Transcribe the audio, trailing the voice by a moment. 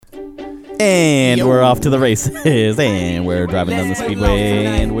And we're off to the races, and we're driving down the speedway,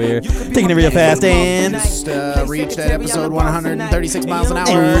 and we're taking it real fast, and just reached at episode 136 miles an hour.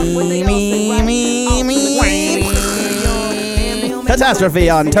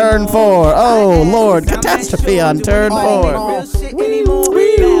 Catastrophe on turn 4. Oh, Lord, catastrophe on turn 4.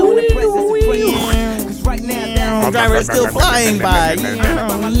 The driver is still flying by.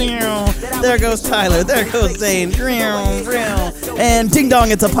 There goes Tyler. There goes Zane. And Ding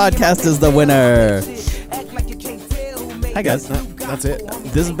Dong, It's a Podcast is the winner. Hi, guys. That's it.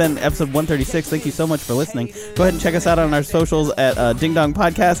 This has been episode 136. Thank you so much for listening. Go ahead and check us out on our socials at Ding Dong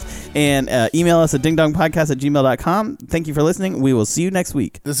Podcast and email us at dingdongpodcast@gmail.com. Thank you for listening. We will see you next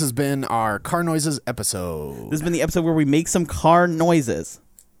week. This has been our car noises episode. This has been the episode where we make some car noises.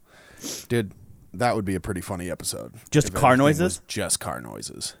 Dude, that would be a pretty funny episode. Just if car everything noises? was just car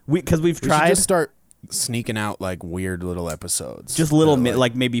noises. Because we've We tried should just start sneaking out like weird little episodes. just little, that are,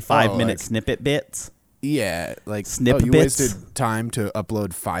 like maybe 5-minute like- snippet bits. Yeah, like Snip you bits. wasted time to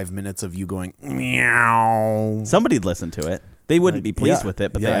upload 5 minutes of you going meow. Somebody'd listen to it. They wouldn't be pleased yeah. with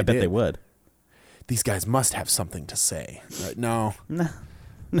it, but Yeah, I I bet did. they would. These guys must have something to say. Right? No, No,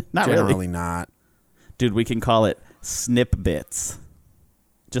 not generally really. not. Dude, we can call it snip bits.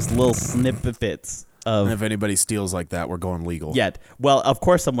 Just little snip bits of... And if anybody steals like that, we're going legal. Yet. Well, of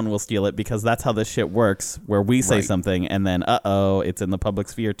course someone will steal it because that's how this shit works, where we say Right. something and then, it's in the public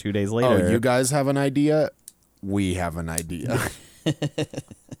sphere 2 days Oh, later. you guys have an idea? We have an idea.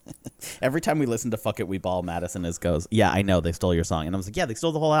 Every time we listen to Fuck It, We Ball, Madison goes, yeah, I know, they stole your song. And I was like, yeah, they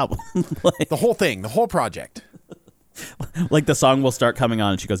stole the whole album. like, The whole thing, the whole project. like the song will start coming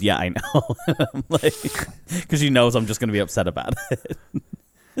on and she goes, yeah, I know. Because she knows I'm just going to be upset about it.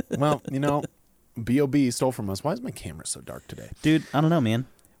 Well, you know, B.O.B. stole from us. Why is my camera so dark today? Dude, I don't know, man.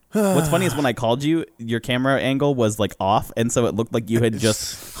 What's funny is when I called you, your camera angle was like off, and so it looked like you had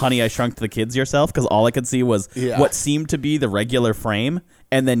just Honey, I Shrunk the Kids yourself, because all I could see was what seemed to be the regular frame,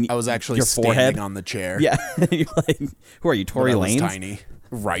 and then I was actually your standing forehead on the chair. Yeah, you're like, who are you, Tory But I was Lanez? tiny.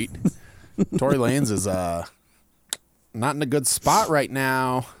 Right. Tory Lanez is not in a good spot right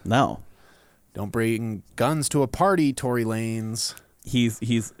now. No, Don't bring guns to a party, Tory Lanez.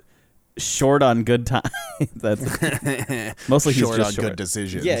 he's short on good time. That's mostly he's Short just on short. good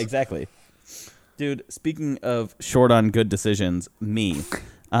decisions. Yeah, exactly. Dude, speaking of short on good decisions, me.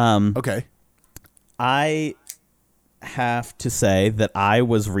 Okay. I have to say that I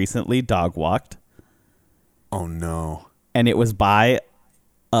was recently dog walked, Oh, no. and it was by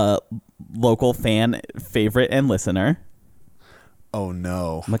a local fan favorite and listener, Oh,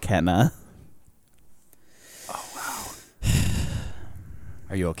 no. McKenna.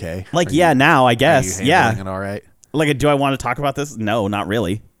 Are you okay? Like, Are yeah, you, now I are you guess, handling yeah. it all right? Like, do I want to talk about this? No, not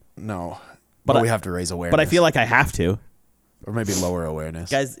really. No. But But we have to raise awareness. But I feel like I have to. Or maybe lower awareness.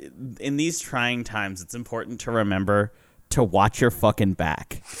 Guys, in these trying times, it's important to remember to watch your fucking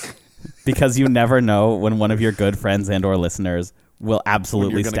back. Because you never know when one of your good friends and or listeners will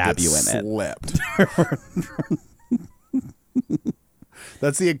absolutely You're gonna stab get you in it. Slept.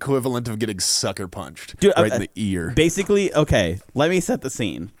 That's the equivalent of getting sucker punched. Dude, right in the ear. Basically, okay, let me set the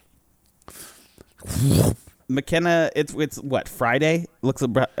scene. McKenna, it's what, Friday? Looks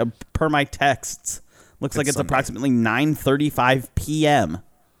per my texts. Looks like it's Sunday. approximately 9:35 p.m.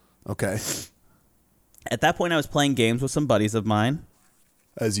 Okay. At that point, I was playing games with some buddies of mine.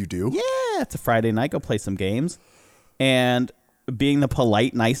 As you do. Yeah, it's a Friday night. Go play some games. And being the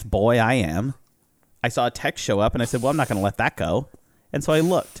polite, nice boy I am, I saw a text show up, and I said, well, I'm not going to let that go. And so I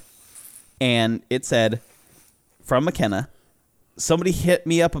looked, and it said, from McKenna, somebody hit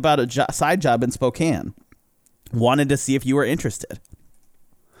me up about a side job in Spokane. Wanted to see if you were interested.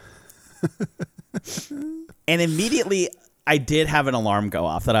 And immediately, I did have an alarm go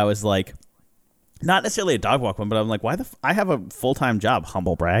off that I was like, not necessarily a dog walk one, but I'm like, why I have a full-time job,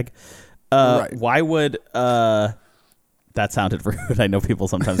 humble brag. Right. Why would that sounded rude. I know people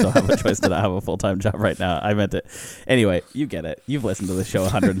sometimes don't have a choice to not have a full-time job right now. I meant it. Anyway, you get it. You've listened to the show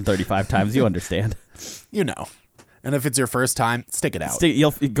 135 times. You understand. You know. And if it's your first time, stick it out.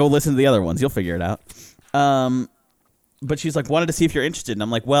 You'll go listen to the other ones. You'll figure it out. But she's like, wanted to see if you're interested. And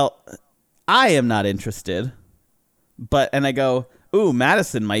I'm like, well, I am not interested. And I go, ooh,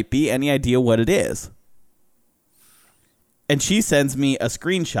 Madison might be. Any idea what it is? And she sends me a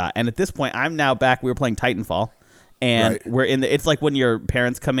screenshot. And at this point, I'm now back. We were playing Titanfall. And Right. we're in it's like when your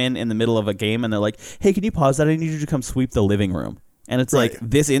parents come in the middle of a game and they're like, hey, can you pause that? I need you to come sweep the living room. And it's Right. like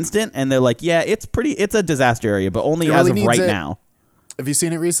this instant. And they're like, yeah, it's a disaster area, but only It as really of needs right it. now. Have you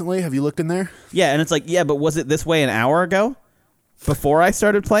seen it recently? Have you looked in there? Yeah. And it's like, yeah, but was it this way an hour ago? before I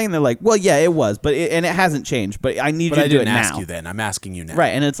started playing, they're like, well, yeah, it was, and it hasn't changed, but I need But you I to do it didn't ask now. you then. I'm asking you now. Right,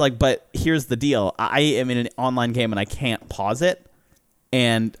 and it's like, but here's the deal. I am in an online game and I can't pause it.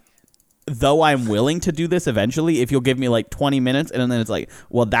 And though I'm willing to do this eventually, if you'll give me like 20 minutes, and then it's like,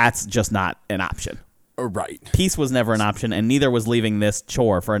 well, that's just not an option. Right. Peace was never an option, and neither was leaving this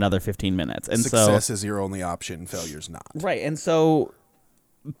chore for another 15 minutes. And Success is your only option. Failure's not. Right, and so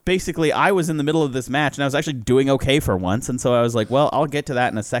basically I was in the middle of this match, and I was actually doing okay for once, and so I was like, well, I'll get to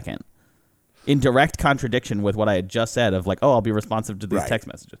that in a second. In direct contradiction with what I had just said of like, oh, I'll be responsive to these text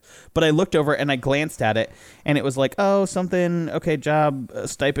messages. But I looked over and I glanced at it, and it was like, oh, something, okay, job,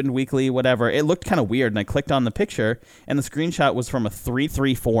 stipend weekly, whatever. It looked kind of weird, and I clicked on the picture, and the screenshot was from a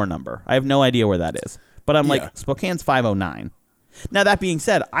 334 number. I have no idea where that is. But I'm like, Spokane's 509. Now, that being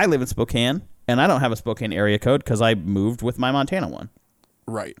said, I live in Spokane, and I don't have a Spokane area code because I moved with my Montana one.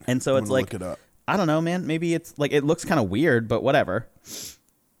 Right. And so it's like, look it up. I don't know, man. Maybe it's like, it looks kind of weird, but whatever.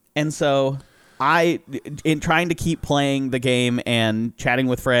 And so in trying to keep playing the game and chatting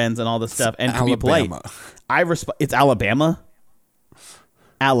with friends and all this stuff, and to be polite, it's Alabama.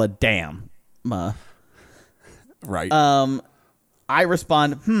 Alabama. Right. I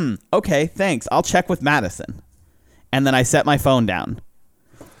respond, okay, thanks. I'll check with Madison. And then I set my phone down.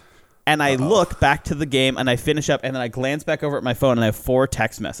 And I look back to the game, and I finish up, and then I glance back over at my phone, and I have 4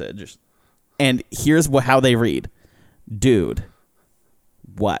 text messages. And here's how they read. Dude,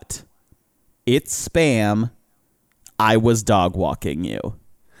 what? It's spam. I was dog walking you.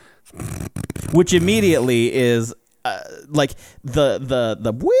 Which immediately is like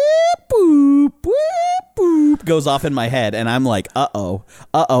the whip boop whip boop goes off in my head, and I'm like, uh-oh,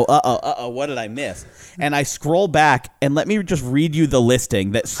 what did I miss? And I scroll back, and let me just read you the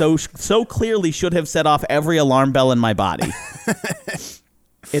listing that so clearly should have set off every alarm bell in my body.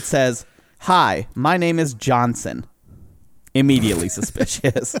 It says, "Hi, my name is Johnson." Immediately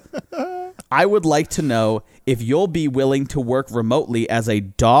suspicious. I would like to know if you'll be willing to work remotely as a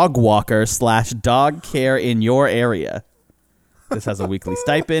dog walker / dog care in your area. This has a weekly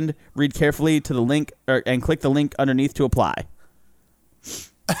stipend. Read carefully to the link and click the link underneath to apply.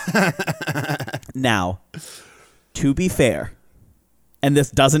 Now, to be fair, and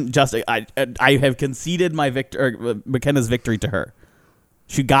this doesn't just I have conceded my McKenna's victory to her.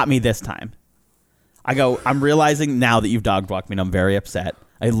 She got me this time. I go, I'm realizing now that you've dog walked me, and I'm very upset.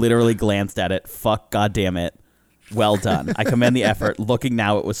 I literally glanced at it. Fuck, goddamn it. Well done. I commend the effort. Looking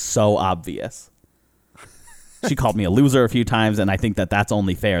now, it was so obvious. She called me a loser a few times, and I think that's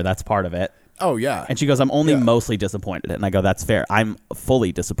only fair. That's part of it. Oh, yeah. And she goes, I'm only mostly disappointed. And I go, that's fair. I'm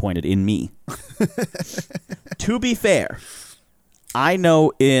fully disappointed in me. To be fair, I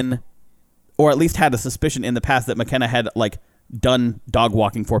know or at least had a suspicion in the past that McKenna had, like, done dog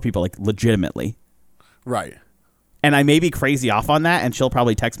walking for people, like, legitimately. Right. And I may be crazy off on that, and she'll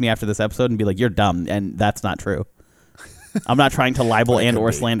probably text me after this episode and be like, you're dumb, and that's not true. I'm not trying to libel and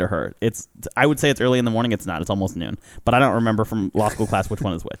or slander her. I would say it's early in the morning. It's not. It's almost noon. But I don't remember from law school class which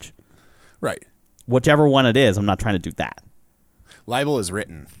one is which. Right. Whichever one it is, I'm not trying to do that. Libel is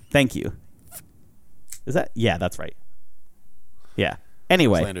written. Thank you. Is that? Yeah, that's right. Yeah.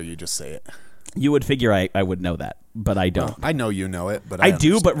 Anyway. Slander, you just say it. You would figure I would know that, but I don't. Well, I know you know it, but I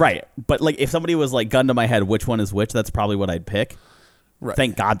do, but right. But like if somebody was like gun to my head, which one is which, that's probably what I'd pick. Right.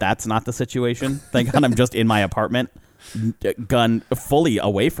 Thank God that's not the situation. Thank God I'm just in my apartment, gun fully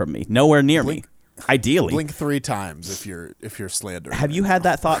away from me, nowhere near me. Ideally. Blink 3 times if you're slandering. Have you had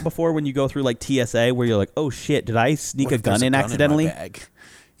that thought before when you go through like TSA where you're like, oh shit, did I sneak a gun in accidentally? In my bag?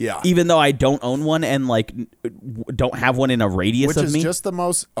 Yeah. Even though I don't own one and like don't have one in a radius of me. Which is just the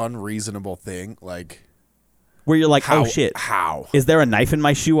most unreasonable thing. Like, where you're like, oh shit, how is there a knife in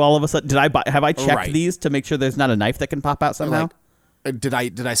my shoe all of a sudden? Have I checked these to make sure there's not a knife that can pop out somehow? Like, did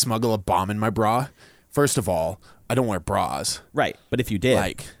I smuggle a bomb in my bra? First of all, I don't wear bras. Right, but if you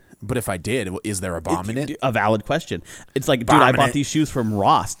did, but if I did, is there a bomb in it? A valid question. It's like, dude, I bought these shoes from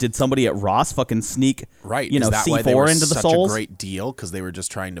Ross. Did somebody at Ross fucking sneak, right? C4 into the soles? Such a great deal because they were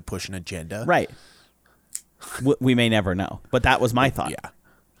just trying to push an agenda. Right. We may never know, but that was my thought. Yeah.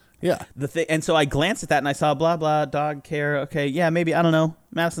 Yeah. And so I glanced at that and I saw blah blah dog care. Okay, yeah, maybe, I don't know.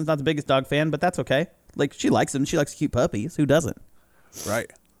 Madison's not the biggest dog fan, but that's okay. Like, she likes them. She likes cute puppies. Who doesn't?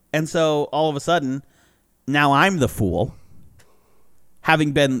 Right. And so all of a sudden, now I'm the fool,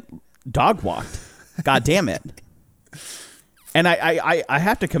 having been dog walked. God damn it. And I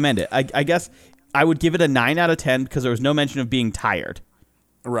have to commend it. I guess I would give it a 9 out of 10 because there was no mention of being tired.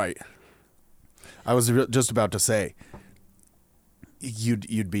 Right. I was just about to say,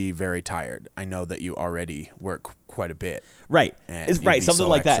 you'd be very tired. I know that you already work quite a bit. Right. And It's you'd right. be Something so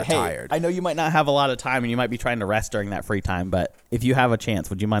like that. extra Hey, tired. I know you might not have a lot of time and you might be trying to rest during that free time, but if you have a chance,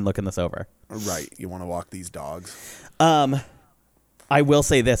 would you mind looking this over? Right. You want to walk these dogs. I will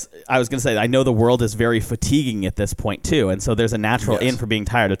say this. I was going to say, I know the world is very fatiguing at this point, too. And so there's a natural Yes. in for being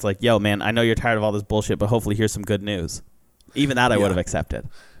tired. It's like, yo, man, I know you're tired of all this bullshit, but hopefully here's some good news. Even that I would have accepted.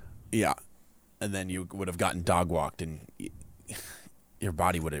 Yeah. And then you would have gotten dog walked and your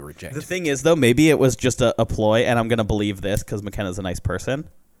body would have rejected. The thing is, though, maybe it was just a ploy, and I'm going to believe this because McKenna's a nice person,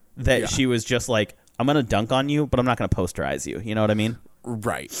 that Yeah. she was just like, I'm going to dunk on you, but I'm not going to posterize you. You know what I mean?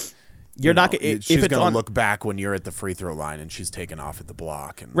 Right. You're not. She's If it's going on, to look back when you're at the free throw line and she's taken off at the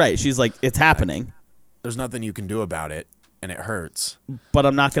block. And right. She's like, it's happening, there's nothing you can do about it, and it hurts. but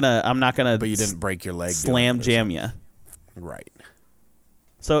I'm not gonna. But you didn't break your leg. doing slam it or jam you. something. Right.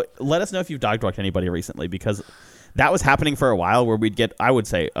 So let us know if you've dog walked anybody recently, because that was happening for a while where we'd get, I would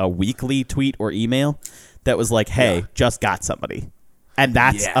say, a weekly tweet or email that was like, hey, Yeah. just got somebody. And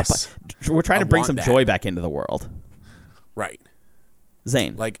that's Yes. we're trying to I bring want some that. joy back into the world. Right.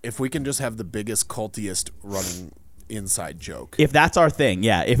 Zane, Like, if we can just have the biggest, cultiest running inside joke, if that's our thing,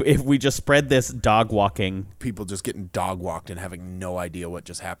 yeah, if we just spread this dog walking, people just getting dog walked and having no idea what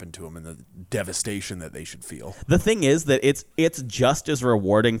just happened to them and the devastation that they should feel. the thing is that it's just as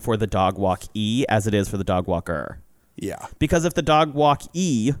rewarding for the dog walk E as it is for the dog walker. Yeah. Because if the dog walk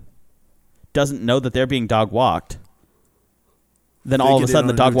E doesn't know that they're being dog walked, then They all of a get in sudden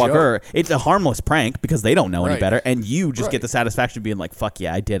the on a dog new walker, it's a harmless prank because they don't know any Right. better, and you just get Right. the satisfaction of being like, fuck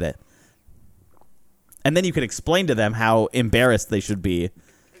yeah, I did it. And then you can explain to them how embarrassed they should be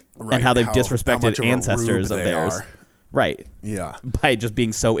Right. and how they've how disrespected much of a ancestors rube of they theirs. are. Right. Yeah. By just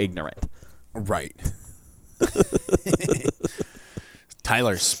being so ignorant. Right.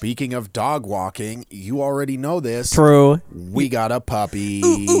 Tyler, speaking of dog walking, you already know this. True. We got a puppy.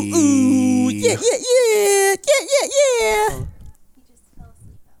 Yeah.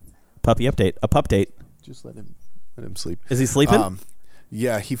 Puppy update. A pup date. Just let him sleep. Is he sleeping?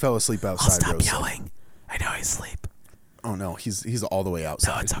 Yeah, he fell asleep I'll outside. stop Rose. yelling. I know he's asleep. Oh no, he's all the way No,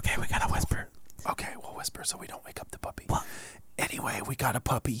 outside. it's okay. We gotta whisper. Okay, we'll whisper so we don't wake up the puppy. Well- Anyway, we got a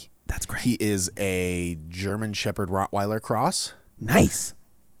puppy. That's great. He is a German Shepherd Rottweiler cross, Nice.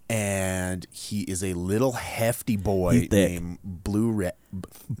 and he is a little hefty boy He's thick. named Blue.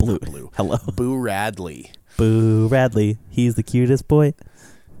 Hello. Boo Radley. Boo Radley. He's the cutest boy.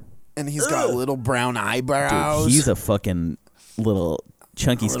 And he's got little brown eyebrows. Dude, he's a fucking little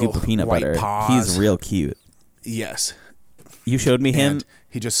chunky scoop little of peanut white butter. paws. He's real cute. Yes. You showed me him. And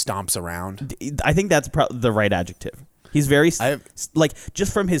he just stomps around. I think that's the right adjective. He's very, I've- like,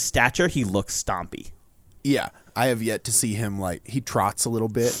 just from his stature, he looks stompy. Yeah. I have yet to see him, like, he trots a little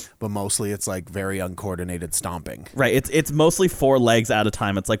bit, but mostly it's like very uncoordinated stomping. Right. It's mostly 4 legs at a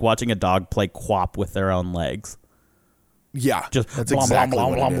time. It's like watching a dog play quap with their own legs. Yeah. Just that's blom, exactly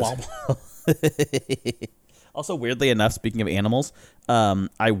blom, what blom, it is. blom. Also, weirdly enough, speaking of animals,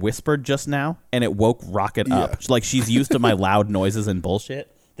 I whispered just now, and it woke Rocket up. Yeah. Like, she's used to my loud noises and bullshit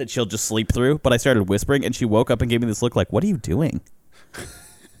that she'll just sleep through, but I started whispering, and she woke up and gave me this look like, what are you doing?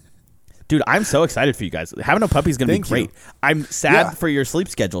 Dude, I'm so excited for you guys. Having a puppy is going to be Thank you. great. I'm sad Yeah. for your sleep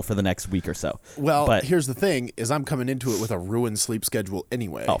schedule for the next week or so. Well, but, here's the thing: is I'm coming into it with a ruined sleep schedule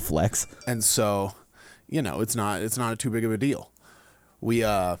anyway, oh, flex. and so, it's not too big of a deal.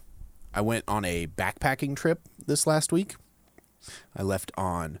 I went on a backpacking trip this last week. I left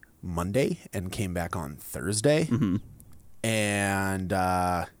on Monday and came back on Thursday, and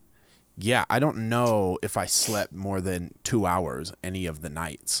yeah, I don't know if I slept more than 2 hours any of the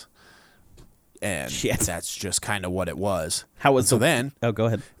nights, and Shit. that's just kind of what it was. How was And so the- then? Oh, go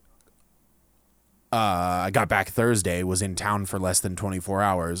ahead. I got back Thursday, was in town for less than 24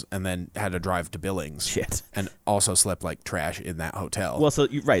 hours, and then had to drive to Billings. Shit. And also slept like trash in that hotel. Well, so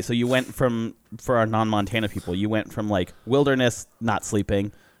so you went from, for our non-Montana people, you went from like wilderness, not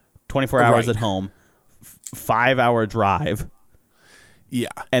sleeping, 24 hours Right. at home, 5-hour drive, yeah.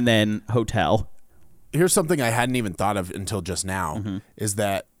 and then hotel. Here's something I hadn't even thought of until just now, Mm-hmm. is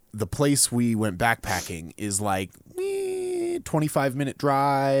that the place we went backpacking is like 25-minute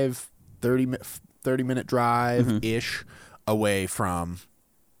drive, 30-minute drive-ish away from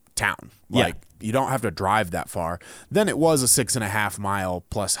town. Yeah. Like, you don't have to drive that far. Then it was a 6.5 mile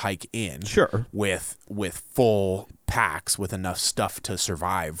plus hike in. Sure. With full packs with enough stuff to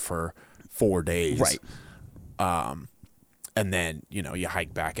survive for 4 days. Right. And then, you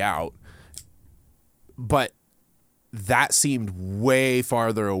hike back out. But that seemed way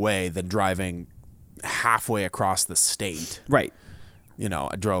farther away than driving halfway across the state. Right.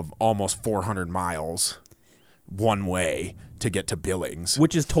 I drove almost 400 miles one way to get to Billings.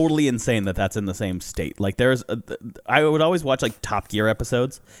 Which is totally insane that that's in the same state. Like I would always watch like Top Gear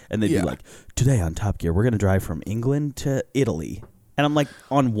episodes, and they'd be like, today on Top Gear, we're going to drive from England to Italy. And I'm like,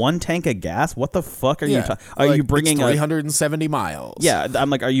 on one tank of gas? What the fuck are you talking? Are you bringing 370 miles? Yeah, I'm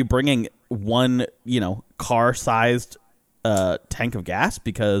like, are you bringing one, car-sized tank of gas?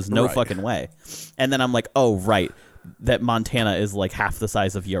 Because no fucking way. And then I'm like, oh, right. That Montana is like half the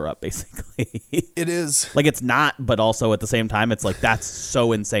size of Europe, basically. It is. Like, it's not, but also at the same time, it's like, that's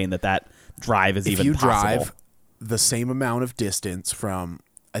so insane that drive is even possible. If you drive the same amount of distance from,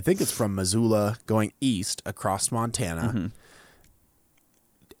 I think it's from Missoula going east across Montana,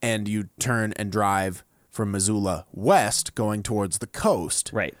 and you turn and drive from Missoula west going towards the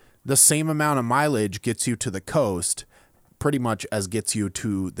coast, right? The same amount of mileage gets you to the coast pretty much as gets you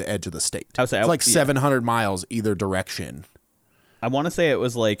to the edge of the state. I would say, it's like 700 miles either direction. I want to say it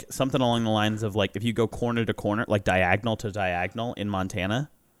was like something along the lines of like if you go corner to corner, like diagonal to diagonal in Montana.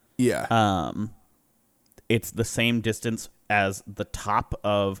 Yeah. It's the same distance as the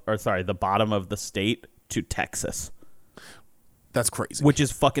bottom of the state to Texas. That's crazy. Which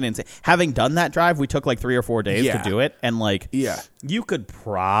is fucking insane. Having done that drive, we took like 3 or 4 days to do it. And like, you could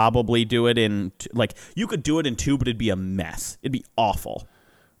probably do it in, you could do it in 2, but it'd be a mess. It'd be awful.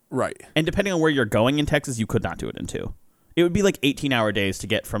 Right. And depending on where you're going in Texas, you could not do it in 2. It would be like 18-hour days to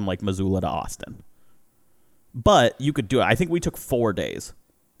get from like Missoula to Austin. But you could do it. I think we took 4 days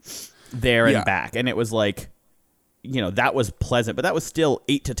there and back. And it was like, that was pleasant, but that was still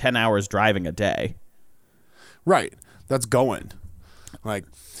 8 to 10 hours driving a day. Right. That's going. Like,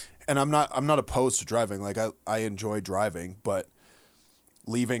 and I'm not opposed to driving. Like, I enjoy driving, but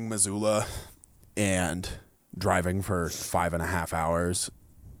leaving Missoula and driving for 5.5 hours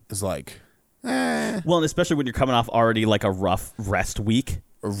is like, Well, and especially when you're coming off already like a rough rest week,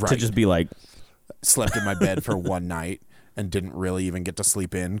 to just be like, slept in my bed for one night and didn't really even get to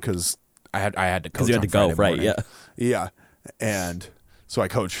sleep in because I had to coach. You had to go, right? Yeah, yeah, and so I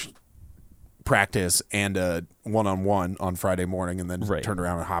coached practice and a one-on-one on Friday morning, and then turned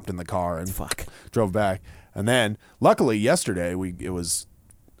around and hopped in the car and drove back. And then luckily yesterday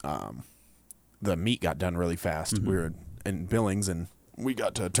the meet got done really fast. We were in Billings and we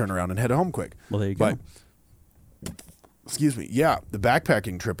got to turn around and head home quick. Well, there you go. Excuse me. Yeah, the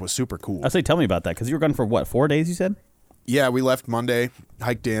backpacking trip was super cool. I say, tell me about that, because you were gone for what, 4 days? You said. Yeah, we left Monday,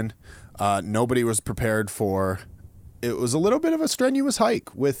 hiked in. Nobody was prepared for. It was a little bit of a strenuous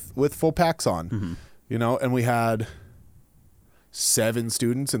hike with full packs on, and we had 7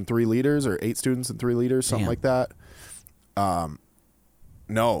 students and 3 leaders, or 8 students and 3 leaders, something like that.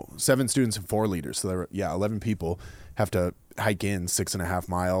 No, 7 students and 4 leaders. So there were, 11 people have to hike in 6.5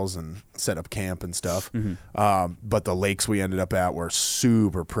 miles and set up camp and stuff. But the lakes we ended up at were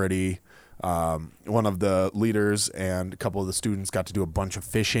super pretty. One of the leaders and a couple of the students got to do a bunch of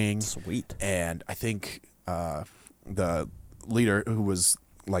fishing. Sweet. And I think the leader who was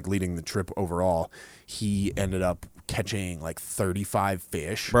like leading the trip overall, he ended up catching like 35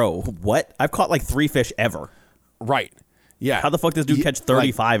 fish. Bro, what? I've caught like 3 fish ever. Right. Yeah. How the fuck does dude catch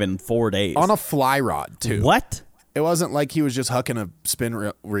 35 in 4 days? On a fly rod, too. What? It wasn't like he was just hucking a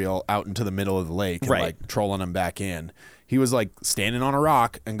spin reel out into the middle of the lake and like trolling them back in. He was like standing on a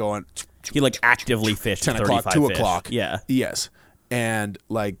rock and going. He like actively fished 10 o'clock, 2 o'clock. Yeah. Yes. And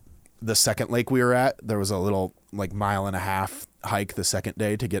like the second lake we were at, there was a little like 1.5 mile hike the second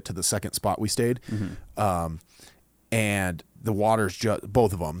day to get to the second spot we stayed. And the water's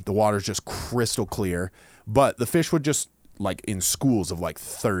both of them, the water's just crystal clear, but the fish would just like in schools of like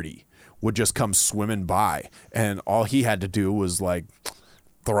 30 would just come swimming by, and all he had to do was like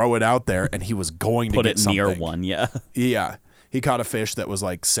throw it out there and he was going to get something. Put it near one. Yeah. He caught a fish that was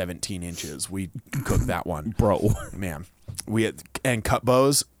like 17 inches. We cooked that one. Bro. Man. And cut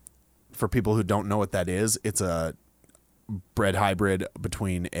bows, for people who don't know what that is, it's a bred hybrid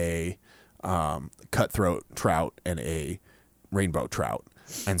between a cutthroat trout and a rainbow trout.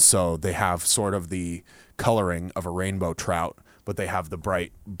 And so they have sort of the coloring of a rainbow trout, but they have the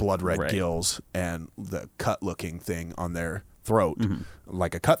bright blood red gills and the cut looking thing on their throat,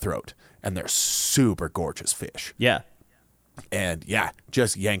 like a cutthroat. And they're super gorgeous fish. Yeah. And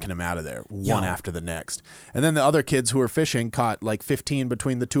just yanking them out of there one after the next. And then the other kids who were fishing caught like 15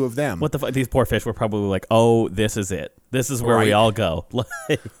 between the 2 of them. What the fuck? These poor fish were probably like, oh, this is it. This is where we all go.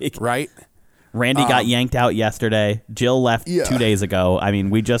 Right? Randy got yanked out yesterday. Jill left 2 days ago. I mean,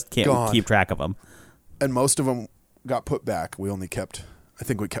 we just can't keep track of them. And most of them got put back. I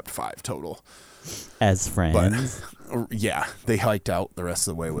think we kept 5 total. As friends. But, they hiked out the rest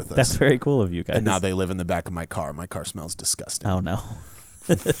of the way with us. That's very cool of you guys. And now they live in the back of my car. My car smells disgusting. Oh, no.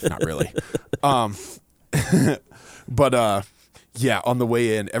 Not really. But Yeah, on the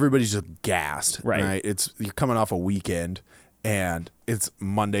way in, everybody's just gassed. Right. You're coming off a weekend, and it's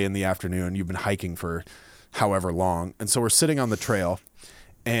Monday in the afternoon. You've been hiking for however long, and so we're sitting on the trail,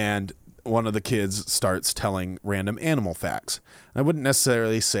 and one of the kids starts telling random animal facts. And I wouldn't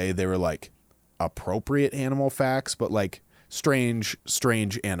necessarily say they were like appropriate animal facts, but like strange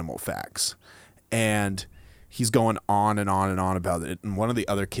animal facts. And he's going on and on and on about it, and one of the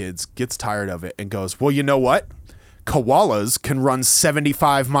other kids gets tired of it and goes, "Well, you know what? Koalas can run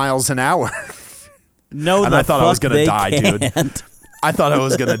 75 miles an hour." No, and I thought I was going to die, can't. dude. I thought I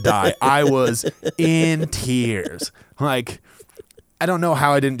was going to die. I was in tears. Like, I don't know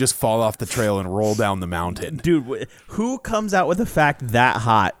how I didn't just fall off the trail and roll down the mountain. Dude, who comes out with a fact that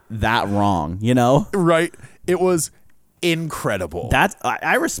hot, that wrong, you know? Right? It was incredible.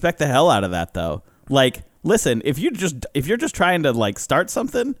 I respect the hell out of that, though. Like, listen, if you're just trying to like start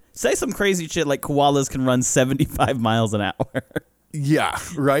something, say some crazy shit like koalas can run 75 miles an hour. Yeah,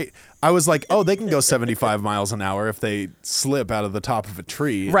 right? I was like, oh, they can go 75 miles an hour if they slip out of the top of a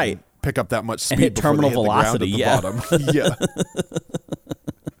tree. Right. And pick up that much speed hit before terminal they hit velocity, the ground at the bottom. Yeah.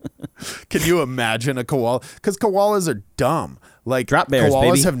 Can you imagine a koala? Because koalas are dumb. Like, Drop bears, koalas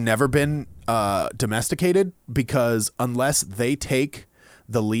baby. have never been domesticated because unless they take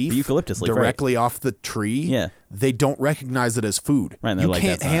the leaf The eucalyptus leaf, directly off the tree, Yeah. they don't recognize it as food. Right, and they're you like,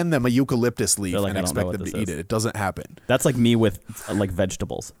 can't "That's not-" hand them a eucalyptus leaf They're like, and "I don't know expect what them to this eat is." it. It doesn't happen. That's like me with like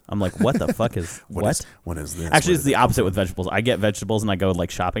vegetables. I'm like, what the fuck is what? What is this? Actually, Where it's did the opposite with vegetables. I get vegetables and I go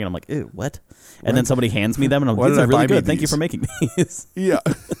like shopping and I'm like, ew, what? And then somebody hands me them and I'm Why like, these did are I really buy me good. Thank you these? for making these. Yeah.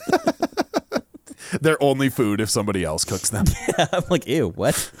 They're only food if somebody else cooks them. I'm like, ew,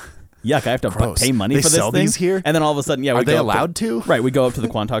 what? Yuck, I have to Gross. pay money They for this sell thing? these here? And then all of a sudden, yeah, we Are they go up allowed to? Right, we go up to the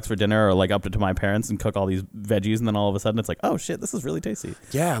Quantox for dinner or like up to my parents and cook all these veggies and then all of a sudden it's like, oh shit, this is really tasty.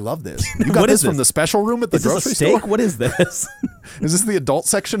 Yeah, I love this. You got What this is from this? the special room at the Is this a grocery steak? store? What is this? Is this the adult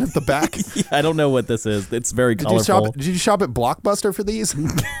section at the back? Yeah, I don't know what this is. It's very colorful. Did you shop at Blockbuster for these?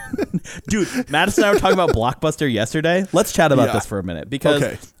 Dude, Madison and I were talking about Blockbuster yesterday. Let's chat about Yeah. this for a minute because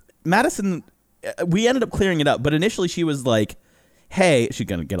Okay. Madison, we ended up clearing it up, but initially she was like, hey, she's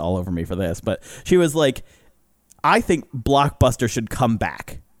going to get all over me for this, but she was like, I think Blockbuster should come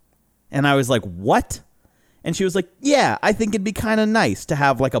back. And I was like, what? And she was like, yeah, I think it'd be kind of nice to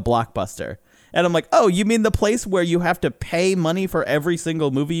have like a Blockbuster. And I'm like, oh, you mean the place where you have to pay money for every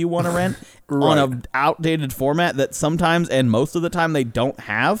single movie you want to rent on an outdated format that sometimes and most of the time they don't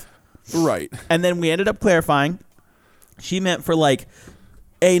have? Right. And then we ended up clarifying she meant for like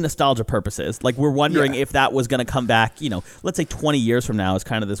nostalgia purposes. Like we're wondering Yeah. if that was going to come back, you know, let's say 20 years from now is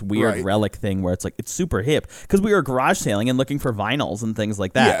kind of this weird Right. relic thing where it's like it's super hip because we were garage sailing and looking for vinyls and things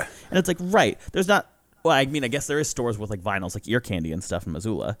like that. Yeah. And it's like, right, there's not, well, I mean, I guess there is stores with like vinyls, like Ear Candy and stuff in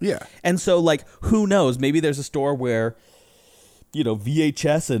Missoula. Yeah. And so like, who knows? Maybe there's a store where, you know,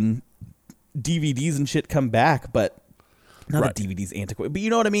 VHS and DVDs and shit come back, but not Right. that DVDs antiquated, but you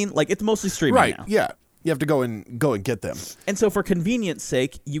know what I mean? Like it's mostly streaming Right. now. Yeah. You have to go and get them. And so for convenience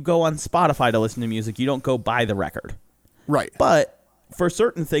sake, you go on Spotify to listen to music. You don't go buy the record. Right. But for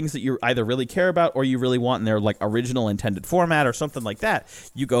certain things that you either really care about or you really want in their like original intended format or something like that,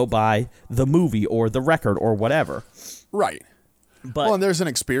 you go buy the movie or the record or whatever. Right. But Well, and there's an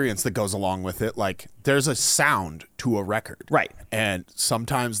experience that goes along with it. Like there's a sound to a record. Right. And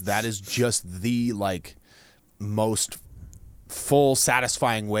sometimes that is just the like most full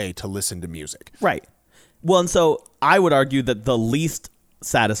satisfying way to listen to music. right. Well, and so I would argue that the least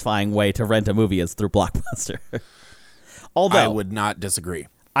satisfying way to rent a movie is through Blockbuster. Although I would not disagree.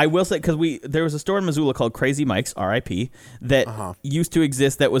 I will say, because there was a store in Missoula called Crazy Mike's, R.I.P., that used to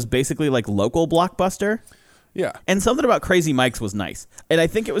exist that was basically like local Blockbuster. Yeah. And something about Crazy Mike's was nice. And I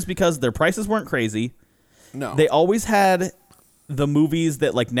think it was because their prices weren't crazy. No. They always had the movies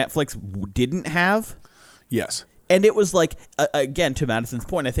that like Netflix didn't have. Yes. And it was like, again, to Madison's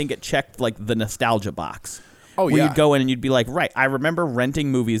point, I think it checked like the nostalgia box. Oh, where yeah. you'd go in and you'd be like, right, I remember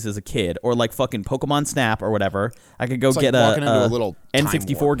renting movies as a kid or like fucking Pokemon Snap or whatever. I could go It's like get walking into a little time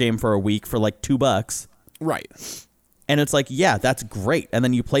N64 warp. game for a week for like $2. Right. And it's like, yeah, that's great. And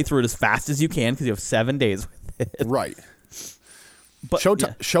then you play through it as fast as you can because you have 7 days with it. Right. But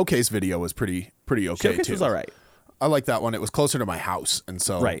yeah. Showcase video was pretty okay Showcase too. was all right. I like that one. It was closer to my house, and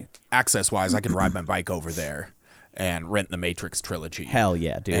so Right. access wise, I could ride my bike over there and rent the Matrix trilogy. Hell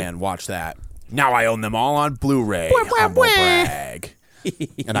yeah, dude. And watch that. Now I own them all on Blu-ray. Humble brag.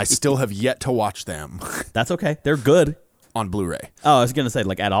 And I still have yet to watch them That's okay. They're good. on Blu-ray. Oh, I was gonna say,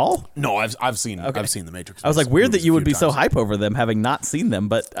 like, at all? No, I've seen the Matrix. I was like, weird that movies you a would few be so times. hype over them, having not seen them.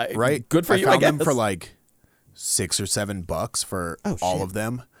 But Right? good for you. I I found them guess. for like $6 or $7 for Oh, all shit. of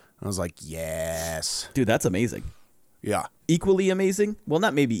them. I was like, yes. Dude, that's amazing. Yeah. Equally amazing, well,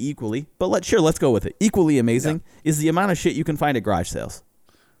 not maybe equally, but let's go with it. Equally amazing is the amount of shit you can find at garage sales.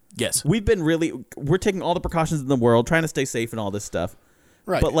 Yes. We're taking all the precautions in the world, trying to stay safe and all this stuff.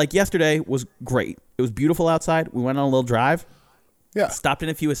 Right. But like yesterday was great. It was beautiful outside. We went on a little drive. Yeah. Stopped in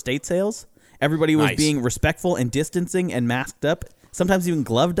a few estate sales. Everybody was being respectful and distancing and masked up. Sometimes even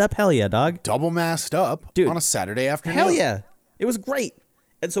gloved up. Hell yeah, dog. Double masked up, dude, on a Saturday afternoon. Hell yeah. It was great.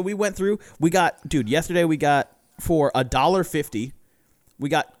 And so we went through. Yesterday we got for $1.50. We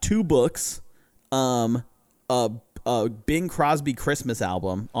got 2 books. A Bing Crosby Christmas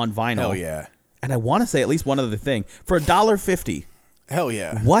album on vinyl. Hell yeah. And I want to say at least one other thing. For $1.50. Hell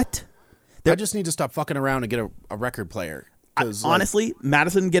yeah. What? I just need to stop fucking around and get a record player. Honestly,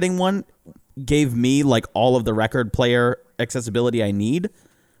 Madison getting one gave me like all of the record player accessibility I need.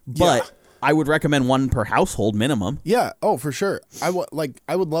 But I would recommend one per household minimum. Yeah. Oh, for sure. I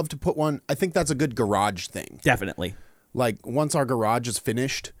would love to put one. I think that's a good garage thing. Definitely. Like once our garage is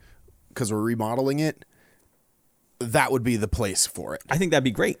finished, because we're remodeling it, that would be the place for it. I think that'd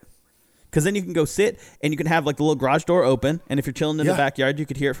be great. Because then you can go sit and you can have like the little garage door open. And if you're chilling in the backyard, you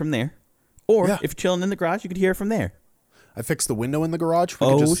could hear it from there. Or if you're chilling in the garage, you could hear it from there. I fixed the window in the garage. We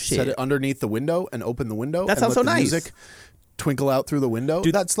could just set it underneath the window and open the window. That sounds so nice. Music twinkle out through the window.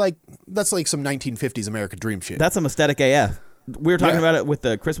 Dude, that's like some 1950s American dream shit. That's some aesthetic AF. We were talking about it with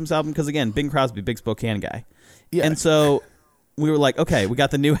the Christmas album because, again, Bing Crosby, big Spokane guy. Yeah. And so we were like, okay, we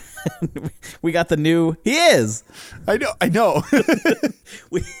got the new. He is. I know.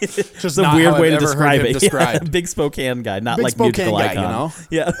 Just a weird way to describe it. Yeah, big Spokane guy, not big like Spokane musical guy, icon. You know?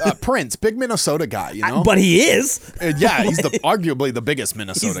 Yeah. Prince, big Minnesota guy. You know, but he is. Yeah, he's arguably the biggest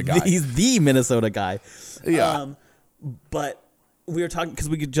Minnesota guy. He's the Minnesota guy. Yeah. But we were talking because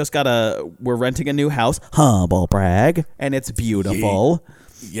we're renting a new house, humble brag, and it's beautiful.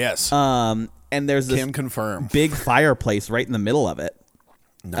 Yes. And there's this big fireplace right in the middle of it.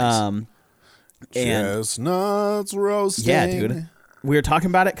 Nice. Chestnuts roasting. Yeah, dude. We were talking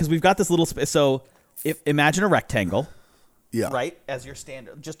about it because we've got this little space. So imagine a rectangle. Yeah. Right? As your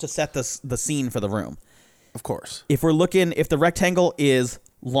standard, just to set the scene for the room. Of course. If the rectangle is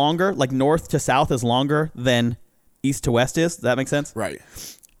longer, like north to south is longer than east to west is, does that make sense? Right.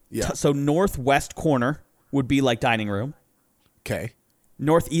 Yeah. So northwest corner would be like dining room. Okay.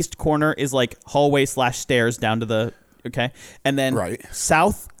 Northeast corner is like hallway / stairs down to the and then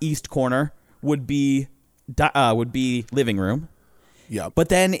southeast corner would be living room. Yeah. But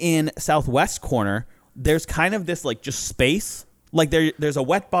then in southwest corner, there's kind of this like just space. Like there's a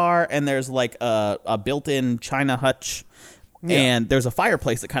wet bar and there's like a built-in china hutch, and there's a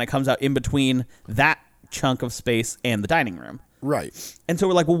fireplace that kind of comes out in between that chunk of space and the dining room. Right. And so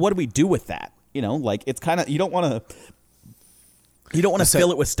we're like, well, what do we do with that? You know, like it's kind of you don't want to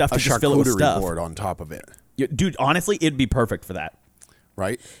fill it with stuff to just fill it with stuff. A charcuterie board on top of it. Dude, honestly, it'd be perfect for that.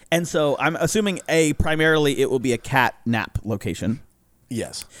 Right. And so I'm assuming primarily it will be a cat nap location.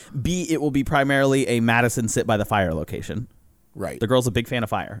 Yes. B, it will be primarily a Madison sit by the fire location. Right. The girl's a big fan of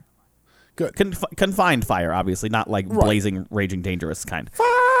fire. Good. Confined fire, obviously, not like blazing, raging, dangerous kind. Fire!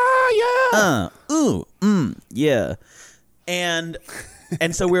 Yeah. And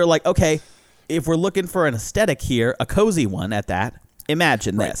so we were like, okay, if we're looking for an aesthetic here, a cozy one at that,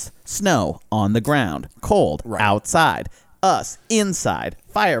 imagine this. Snow on the ground, cold outside, us inside,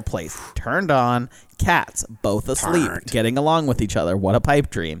 fireplace turned on, cats both asleep, getting along with each other. What a pipe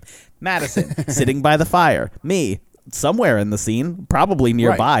dream. Madison sitting by the fire. Me somewhere in the scene, probably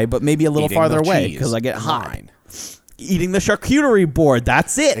nearby, but maybe a little farther away because I get high. Eating the charcuterie board.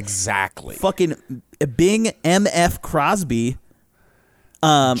 That's it. Exactly. Fucking Bing MF Crosby.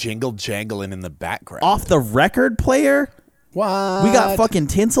 Jingle jangling in the background. Off the record player? What? We got fucking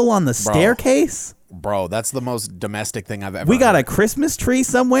tinsel on the staircase? Bro, that's the most domestic thing I've ever We got heard. a Christmas tree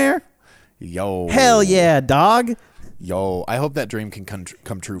somewhere? Yo. Hell yeah, dog. Yo, I hope that dream can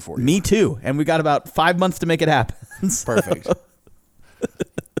come true for you. Me too. And we got about 5 months to make it happen. Perfect.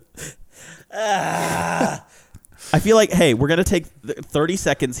 I feel like, hey, we're going to take 30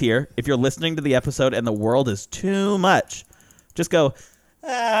 seconds here. If you're listening to the episode and the world is too much, just go, Just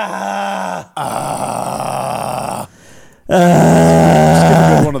give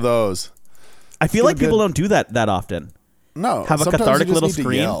a good one of those. I feel like people don't do that often. No. Have a cathartic little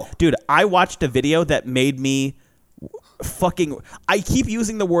scream. Dude, I watched a video that made me I keep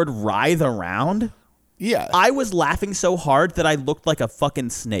using the word writhe around. Yeah. I was laughing so hard that I looked like a fucking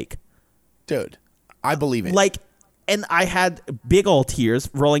snake. Dude, I believe it. Like, and I had big old tears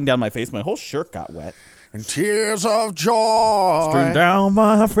rolling down my face. My whole shirt got wet. And tears of joy Stream down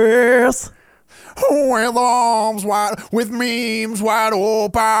my face. With arms wide, with memes wide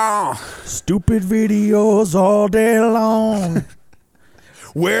open. Stupid videos all day long.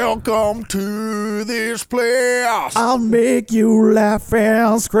 Welcome to this place. I'll make you laugh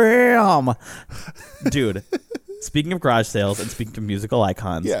and scream. Dude, speaking of garage sales and speaking of musical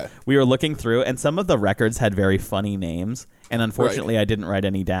icons, we were looking through, and some of the records had very funny names, and unfortunately I didn't write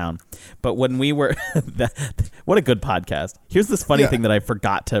any down. But when we were... what a good podcast. Here's this funny thing that I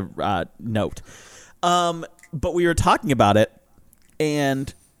forgot to note. But we were talking about it,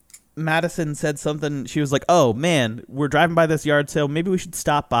 and Madison said something. She was like, oh, man, we're driving by this yard sale. Maybe we should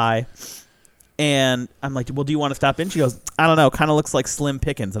stop by. And I'm like, well, do you want to stop in? She goes, I don't know. Kind of looks like Slim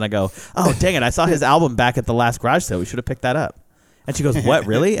Pickens. And I go, oh, dang it. I saw his album back at the last garage sale. We should have picked that up. And she goes, what,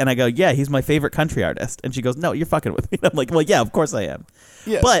 really? And I go, yeah, he's my favorite country artist. And she goes, no, you're fucking with me. And I'm like, well, yeah, of course I am.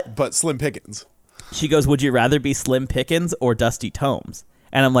 Yes, but Slim Pickens. She goes, would you rather be Slim Pickens or Dusty Tomes?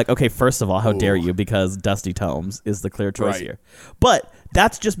 And I'm like, okay, first of all, how dare you? Because Dusty Tomes is the clear choice here. But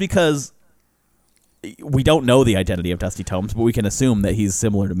that's just because we don't know the identity of Dusty Tomes, but we can assume that he's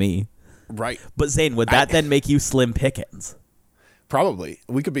similar to me. Right. But Zane, would that then make you Slim Pickens? Probably.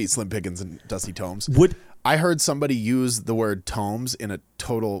 We could be Slim Pickens and Dusty Tomes. Would I heard somebody use the word Tomes in a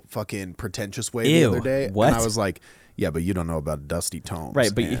total fucking pretentious way the other day. What? And I was like, yeah, but you don't know about Dusty Tomes.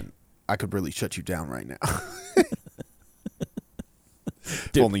 Right, but I could really shut you down right now.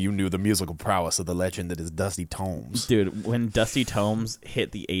 If only you knew the musical prowess of the legend that is Dusty Tomes. Dude, when Dusty Tomes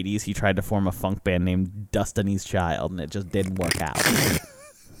hit the 80s, he tried to form a funk band named Destiny's Child, and it just didn't work out.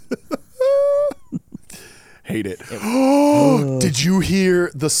 Hate it. Did you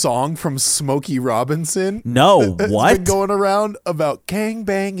hear the song from Smokey Robinson? No, that's what? been going around about gang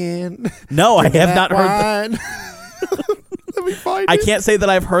banging. No, I have not heard Let me find I it. can't say that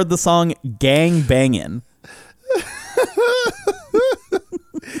I've heard the song Gang Bangin'.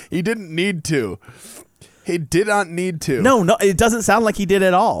 He didn't need to. He did not need to. No, it doesn't sound like he did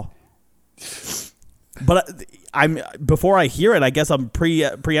at all. But I'm before I hear it, I guess I'm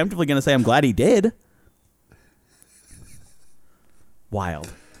preemptively going to say I'm glad he did. Wild.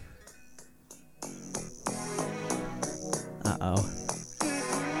 Uh-oh.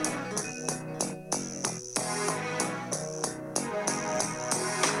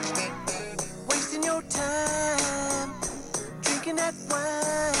 Wasting your time, drinking that wine.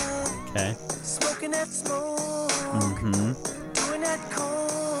 Okay. Smoking that smoke. Mm-hmm. Doing that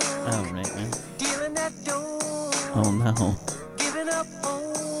coke. Oh, right, man. Dealing that dope. Oh, no. Giving up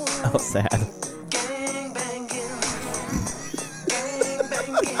on. Oh, sad. Gang banging. Gang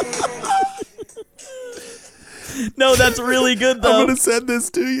banging. No, that's really good, though. I'm going to send this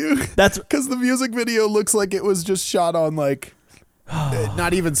to you. That's because the music video looks like it was just shot on like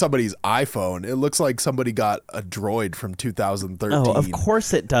not even somebody's iPhone. It looks like somebody got a Droid from 2013. Oh, of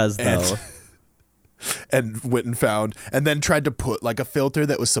course it does, though. And went and found and then tried to put like a filter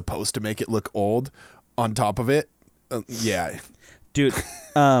that was supposed to make it look old on top of it. Yeah. Dude,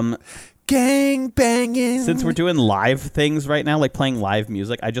 gang banging. since we're doing live things right now, like playing live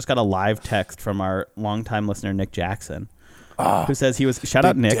music, I just got a live text from our longtime listener, Nick Jackson, who says he was, shout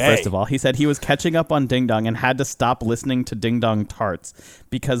out Nick, first of all, he said he was catching up on Ding Dong and had to stop listening to Ding Dong Tarts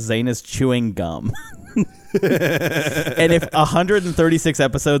because Zane is chewing gum. And if 136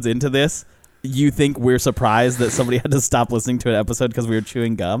 episodes into this, you think we're surprised that somebody had to stop listening to an episode because we were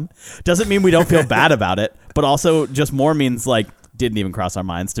chewing gum, doesn't mean we don't feel bad about it, but also just more means like didn't even cross our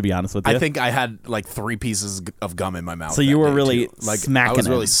minds, to be honest with you. I think I had like 3 pieces of gum in my mouth. So you were that day, really too. Like smacking I was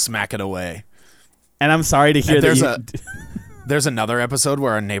really it. smacking away. And I'm sorry to hear And that there's another episode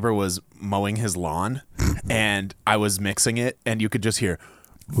where our neighbor was mowing his lawn and I was mixing it and you could just hear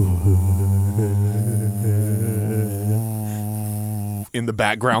in the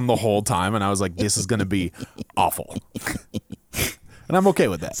background the whole time, and I was like, this is going to be awful. And I'm okay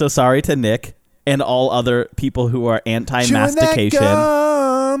with that. So sorry to Nick and all other people who are anti-mastication. Chewing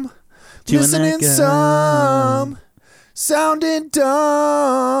that gum, Chewing listening that some, sounding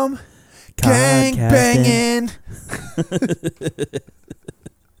dumb, gang banging.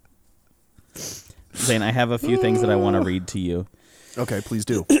 Zane, I have a few things that I want to read to you. Okay, please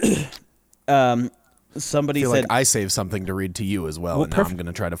do. Somebody I feel said, like I saved something to read to you as well, Well, and now I'm going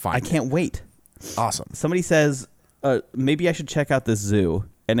to try to find I can't wait. it. Awesome. Somebody says, maybe I should check out this zoo.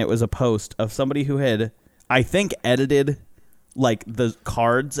 And it was a post of somebody who had, I think, edited like the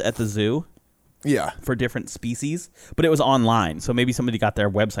cards at the zoo Yeah. for different species, but it was online. So maybe somebody got their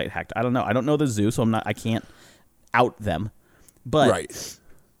website hacked. I don't know. I don't know the zoo, so I can't out them. But Right.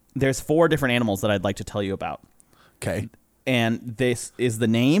 there's 4 different animals that I'd like to tell you about. Okay. And this is the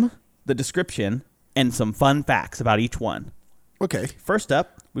name, the description, and some fun facts about each one. Okay. First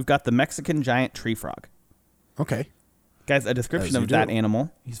up, we've got the Mexican giant tree frog. Okay. Guys, a description As you of that do.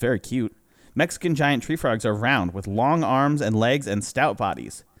 animal. He's very cute. Mexican giant tree frogs are round with long arms and legs and stout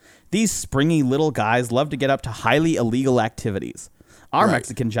bodies. These springy little guys love to get up to highly illegal activities. Our Right.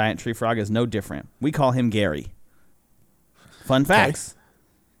 Mexican giant tree frog is no different. We call him Gary. Fun facts.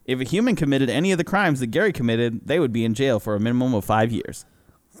 If a human committed any of the crimes that Gary committed, they would be in jail for a minimum of 5 years.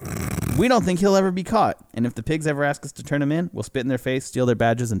 We don't think he'll ever be caught, and if the pigs ever ask us to turn him in, we'll spit in their face, steal their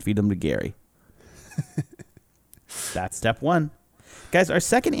badges, and feed them to Gary. That's step one. Guys, our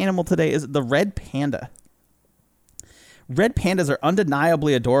second animal today is the red panda. Red pandas are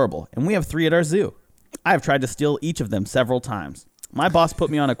undeniably adorable, and we have 3 at our zoo. I have tried to steal each of them several times. My boss put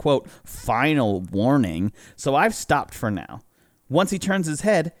me on a, quote, final warning, so I've stopped for now. Once he turns his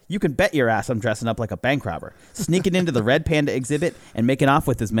head, you can bet your ass I'm dressing up like a bank robber, sneaking into the red panda exhibit and making off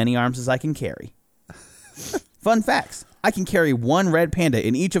with as many arms as I can carry. Fun facts. I can carry 1 red panda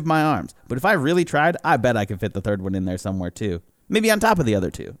in each of my arms, but if I really tried, I bet I could fit the 3rd one in there somewhere too. Maybe on top of the other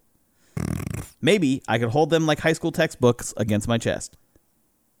 2. Maybe I could hold them like high school textbooks against my chest.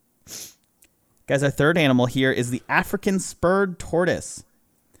 Guys, our third animal here is the African spurred tortoise.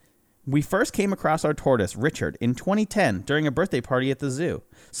 We first came across our tortoise, Richard, in 2010 during a birthday party at the zoo.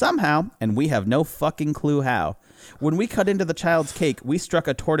 Somehow, and we have no fucking clue how, when we cut into the child's cake, we struck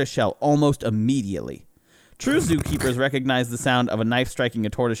a tortoise shell almost immediately. True zookeepers recognize the sound of a knife striking a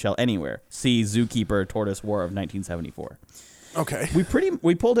tortoise shell anywhere. See Zookeeper Tortoise War of 1974. Okay.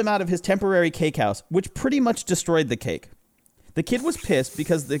 We pulled him out of his temporary cake house, which pretty much destroyed the cake. The kid was pissed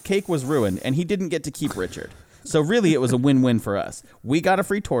because the cake was ruined and he didn't get to keep Richard. So really, it was a win-win for us. We got a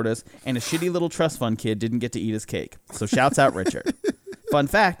free tortoise, and a shitty little trust fund kid didn't get to eat his cake. So shouts out Richard. Fun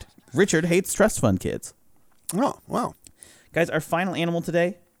fact, Richard hates trust fund kids. Oh, wow. Guys, our final animal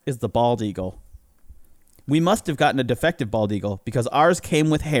today is the bald eagle. We must have gotten a defective bald eagle because ours came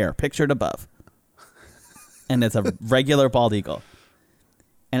with hair pictured above. And it's a regular bald eagle.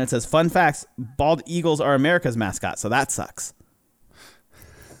 And it says, fun facts, bald eagles are America's mascot, so that sucks.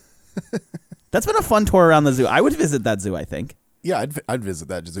 That's been a fun tour around the zoo. I would visit that zoo, I think. Yeah, I'd visit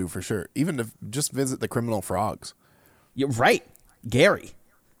that zoo for sure. Even to just visit the criminal frogs. You're right. Gary.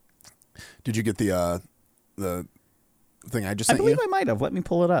 Did you get the thing I just I sent believe you? I might have. Let me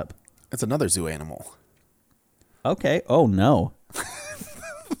pull it up. It's another zoo animal. Okay. Oh, no.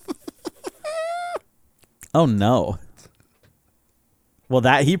 Oh, no. Well,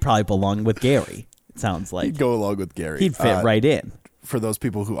 he probably belonged with Gary, it sounds like. He'd go along with Gary. He'd fit right in. For those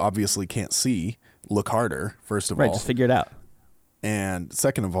people who obviously can't see, look harder, first of Right, all. just figure it out. And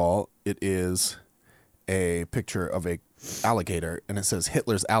second of all, it is a picture of a alligator, and it says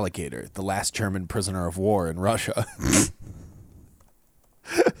Hitler's alligator, the last German prisoner of war in Russia.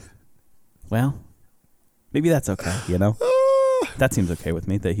 Well, maybe that's okay, you know? That seems okay with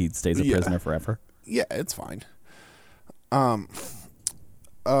me, that he stays a prisoner forever. Yeah, it's fine. I'm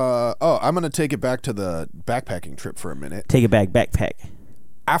going to take it back to the backpacking trip for a minute. Take it back, backpack.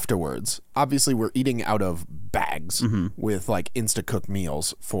 Afterwards, obviously we're eating out of bags with like Instacook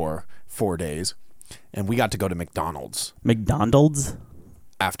meals for 4 days, and we got to go to McDonald's McDonald's?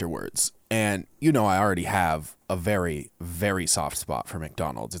 afterwards. And you know, I already have a very, very soft spot for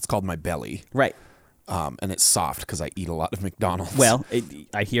McDonald's. It's called my belly. Right. And it's soft because I eat a lot of McDonald's. Well,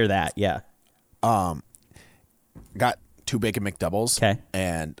 I hear that, yeah. Got 2 bacon McDoubles. 'Kay.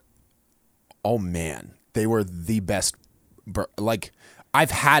 And oh man, they were the best. Like, I've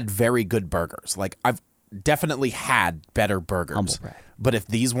had very good burgers. Like, I've definitely had better burgers. Humble brag. But if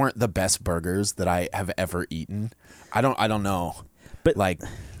these weren't the best burgers that I have ever eaten, I don't know. But Like,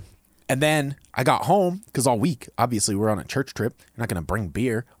 and then I got home because all week, obviously, we're on a church trip. You're not going to bring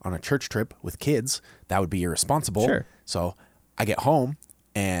beer on a church trip with kids. That would be irresponsible. Sure. So I get home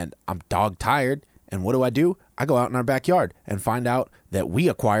and I'm dog tired. And what do? I go out in our backyard and find out that we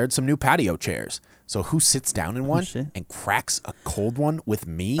acquired some new patio chairs. So who sits down in one shit. and cracks a cold one with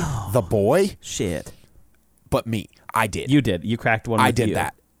me, the boy? shit. But me. I did. You did. You cracked one I with did you.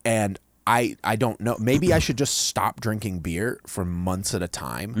 that. And I don't know. Maybe I should just stop drinking beer for months at a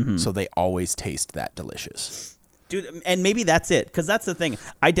time so they always taste that delicious. Dude, and maybe that's it, because that's the thing.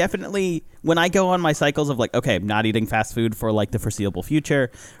 I definitely, when I go on my cycles of like, okay, not eating fast food for like the foreseeable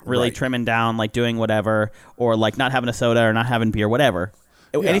future, really Right. trimming down, like doing whatever, or like not having a soda or not having beer, whatever.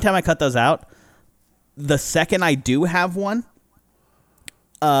 Yeah. Anytime I cut those out, the second I do have one,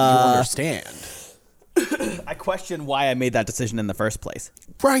 You understand. I question why I made that decision in the first place.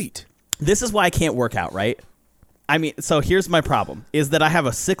 Right. This is why I can't work out, right? I mean, so here's my problem, is that I have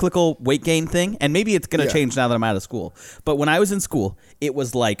a cyclical weight gain thing, and maybe it's going to Yeah. change now that I'm out of school. But when I was in school, it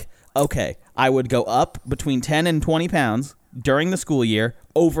was like, okay, I would go up between 10 and 20 pounds, during the school year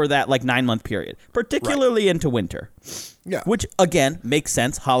over that like 9-month period, particularly into winter. Yeah. Which again makes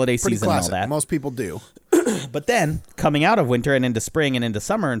sense, holiday Pretty season classic. and all that. Most people do. But then coming out of winter and into spring and into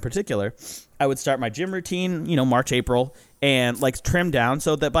summer in particular, I would start my gym routine, March, April, and like trim down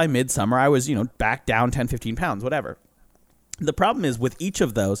so that by midsummer I was, back down 10, 15 pounds, whatever. The problem is with each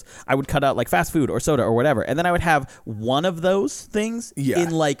of those, I would cut out like fast food or soda or whatever. And then I would have one of those things in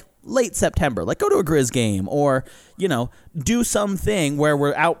like late September, like go to a Grizz game or, do something where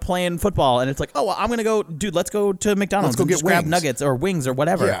we're out playing football and it's like, oh, well, I'm going to go, dude, let's go to McDonald's Let's go and get just grab wings. nuggets or wings or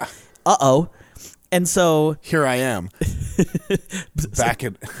whatever. Yeah. Uh-oh. And so Here I am. Back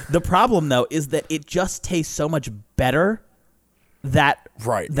at the problem, though, is that it just tastes so much better that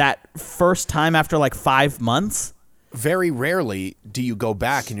first time after like 5 months. very rarely do you go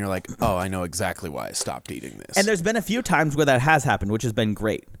back and you're like, oh, I know exactly why I stopped eating this. And there's been a few times where that has happened, which has been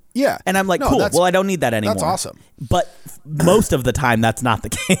great. Yeah. And I'm like, No, cool, that's- well, I don't need that anymore. that's awesome. But most of the time, that's not the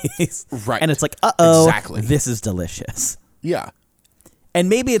case. Right. And it's like, uh-oh, Exactly. this is delicious. Yeah. And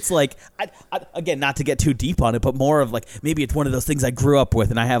maybe it's like, again, not to get too deep on it, but more of like, maybe it's one of those things I grew up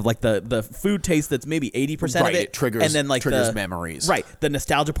with and I have like the food taste that's maybe 80% Right, of it. it triggers- and then like triggers memories. Right. The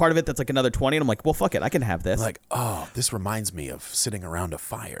nostalgia part of it that's like another 20. And I'm like, well, fuck it. I can have this. Like, oh, this reminds me of sitting around a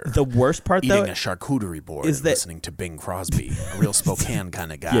fire. The worst part, eating though, a charcuterie board is and that- listening to Bing Crosby, a real Spokane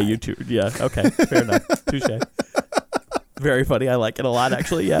kind of guy. Yeah, you too. Yeah, okay. Fair enough. Touche. Very funny. I like it a lot,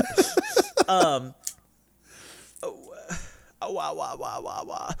 actually. Yeah.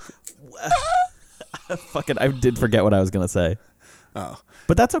 Fucking, I did forget what I was going to say. Oh.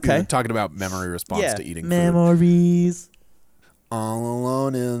 But that's We okay. were talking about memory response Yeah. to eating food. Memories. All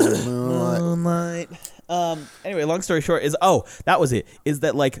alone in the moonlight. Anyway, long story short is, that was it. Is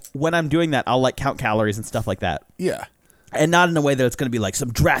that like when I'm doing that, I'll like count calories and stuff like that. Yeah. And not in a way that it's going to be like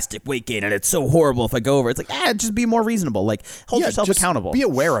some drastic weight gain and it's so horrible if I go over. It's like, just be more reasonable. Like, hold Yeah, yourself just accountable. be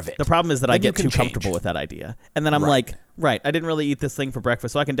aware of it. The problem is that I Then you get too can change. comfortable with that idea. And then I'm like, right, I didn't really eat this thing for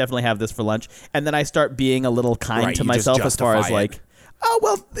breakfast, so I can definitely have this for lunch. And then I start being a little kind Right, to you just myself as far as justify it. like, oh,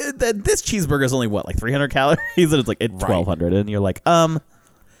 well, this cheeseburger is only what, like 300 calories? And it's like 1,200. And you're like,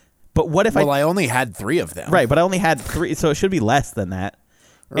 but what if Well, I only had 3 of them. Right, but I only had 3, so it should be less than that.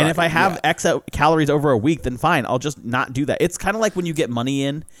 And if I Right, have yeah. X calories over a week, then fine, I'll just not do that. It's kind of like when you get money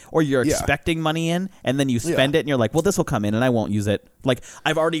in or you're Yeah. expecting money in and then you spend it and you're like, well, this will come in and I won't use it. Like,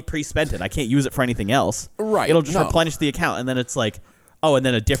 I've already pre-spent it. I can't use it for anything else. Right, It'll just no. replenish the account. And then it's like, oh, and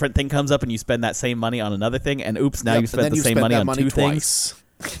then a different thing comes up and you spend that same money on another thing. And oops, now Yep, you and spent then the you same spent money that on money 2 twice. things.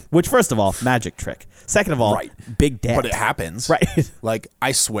 Which, first of all, magic trick. Second of all, Right. big debt. But it happens. Right. Like,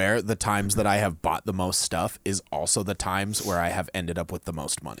 I swear the times that I have bought the most stuff is also the times where I have ended up with the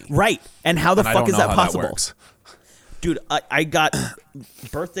most money. Right. And how the And I fuck don't is know that how possible? works. Dude, I got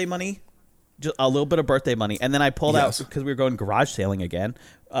birthday money, just a little bit of birthday money, and then I pulled Yes. out because we were going garage sailing again.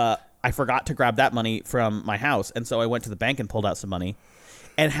 I forgot to grab that money from my house, and so I went to the bank and pulled out some money.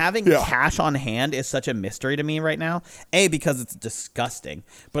 And having Yeah. cash on hand is such a mystery to me right now. A, because it's disgusting,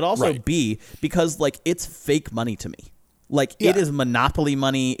 but also Right. B, because like it's fake money to me. Like Yeah. it is monopoly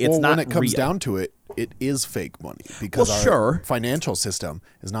money. It's Well, not when it comes real. down to it, it is fake money because Well, our sure. financial system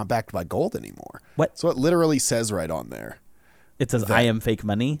is not backed by gold anymore. What? So it literally says right on there. It says I am fake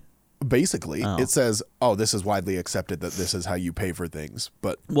money. Basically, Oh. it says, "Oh, this is widely accepted that this is how you pay for things,"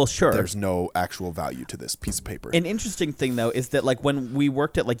 but Well, sure. there's no actual value to this piece of paper. An interesting thing though is that like when we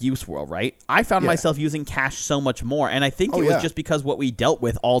worked at like Use World, right? I found Yeah. myself using cash so much more, and I think Oh, it was yeah. just because what we dealt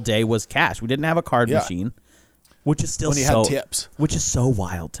with all day was cash. We didn't have a card Yeah. machine, which is still When you so had tips. which is so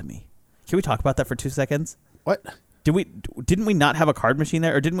wild to me. Can we talk about that for 2 seconds? What? Didn't we not have a card machine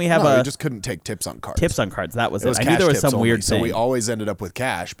there, or didn't we have No, a we just couldn't take tips on cards. tips on cards? That was It was it. I cash knew there was tips some only, weird so thing. we always ended up with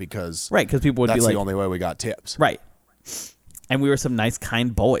cash because Right, because people would that's be like, the only way we got tips. right, and we were some nice,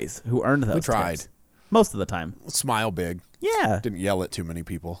 kind boys who earned those. tried. tips. Most of the time. Smile big. Yeah. Didn't yell at too many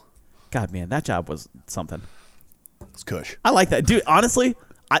people. God, man, that job was something. It's cush. I like that. Dude, honestly,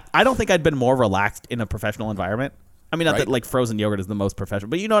 I don't think I'd been more relaxed in a professional environment. I mean, not that Right. like frozen yogurt is the most professional,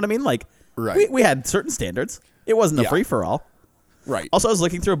 but you know what I mean? Like, Right. we had certain standards. It wasn't a Yeah. free-for-all. Right. Also, I was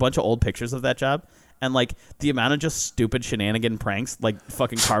looking through a bunch of old pictures of that job, and like the amount of just stupid shenanigan pranks, like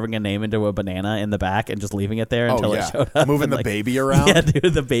fucking carving a name into a banana in the back and just leaving it there until oh yeah. it showed up. Moving and, the like, baby around. Yeah,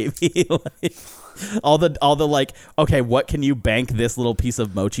 dude, the baby. Like, all the like, okay, what can you bank this little piece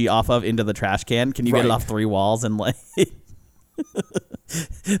of mochi off of into the trash can? Can you get it Right. off 3 walls? And like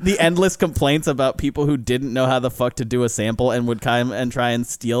the endless complaints about people who didn't know how the fuck to do a sample and would come and try and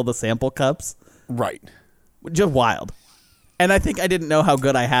steal the sample cups. Right. Just wild. And I think I didn't know how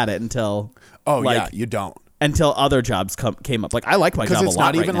good I had it until Oh like, yeah, you don't. until other jobs came up. Like I like my Because job it's a lot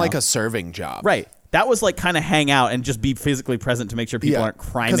not even right like now. a serving job. Right. That was like kind of hang out and just be physically present to make sure people aren't 'Cause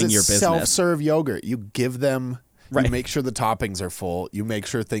criming it's your business. self-serve yogurt. You give them, Right. you make sure the toppings are full, you make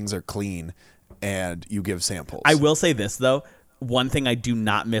sure things are clean, and you give samples. I will say this though. One thing I do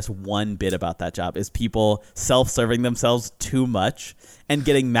not miss one bit about that job is people self-serving themselves too much and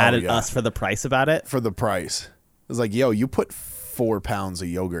getting mad at yeah. us for the price about it. For the price. It's like, yo, you put 4 pounds of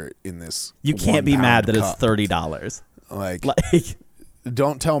yogurt in this. You can't 1 be mad pound that cup. it's $30. Like, Like,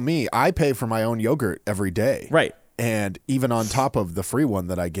 don't tell me. I pay for my own yogurt every day. right. And even on top of the free one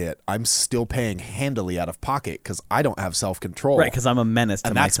that I get, I'm still paying handily out of pocket because I don't have self-control. Right, because I'm a menace to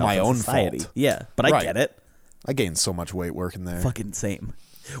And that's myself my and own society. fault. Yeah, but I Right. get it. I gained so much weight working there. Fucking same.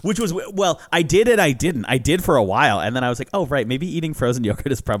 Which was, well, I did it, I didn't. I did for a while, and then I was like, oh, right, maybe eating frozen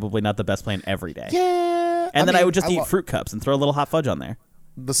yogurt is probably not the best plan every day. Yeah. And then I mean, would just eat fruit cups and throw a little hot fudge on there.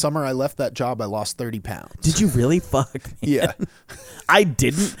 The summer I left that job, I lost 30 pounds. Did you really? Fuck. Man. Yeah. I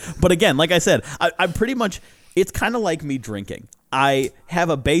didn't. But again, like I said, I'm pretty much, it's kind of like me drinking. I have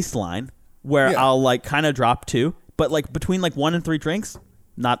a baseline where Yeah. I'll like kind of drop 2, but like between like 1 and 3 drinks,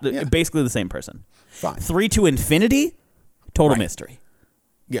 not Yeah. basically the same person. Fine. 3 to infinity, total Right. mystery.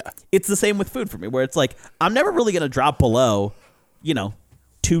 Yeah. It's the same with food for me, where it's like I'm never really going to drop below,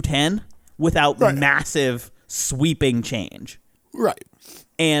 210 without Right. massive sweeping change. Right.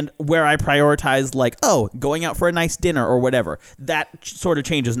 And where I prioritize, like, oh, going out for a nice dinner or whatever, that sort of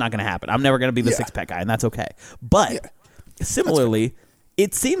change is not going to happen. I'm never going to be the Yeah. six-pack guy, and that's okay. But Yeah. similarly,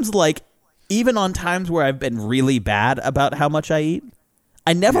 it seems like even on times where I've been really bad about how much I eat,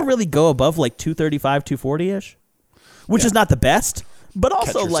 I never really go above like 235, 240-ish, which is not the best, but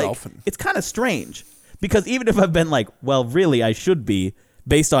also like yourself and- it's kind of strange because even if I've been like, well, really, I should be,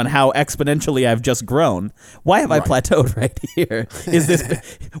 based on how exponentially I've just grown, why have I plateaued right here? Is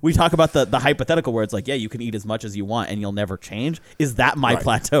this, we talk about the hypothetical where it's like, yeah, you can eat as much as you want and you'll never change. Is that my Right.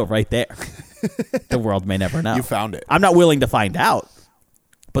 plateau right there? The world may never know. You found it. I'm not willing to find out,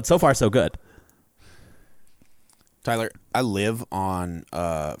 but so far so good. Tyler, I live on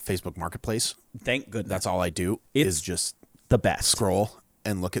Facebook Marketplace. Thank goodness. That's all I do It's is just the best. scroll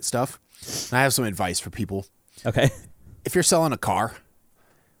and look at stuff. And I have some advice for people. Okay. If you're selling a car,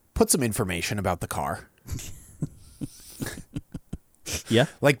 put some information about the car. Yeah.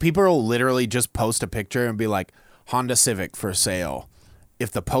 Like, people will literally just post a picture and be like, Honda Civic for sale.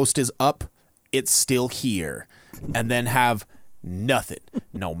 If the post is up, it's still here. And then have nothing.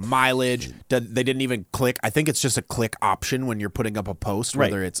 No mileage. They didn't even click. I think it's just a click option when you're putting up a post,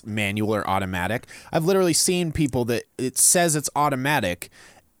 Right. whether it's manual or automatic. I've literally seen people that it says it's automatic,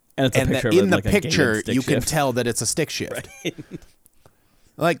 And it's a and picture that of in the like a gated picture stick you can shift. tell that it's a stick shift.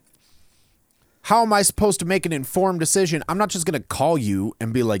 Like, how am I supposed to make an informed decision? I'm not just gonna call you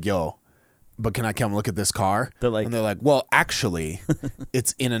and be like, yo, but can I come look at this car? They're like- and they're like, well, actually,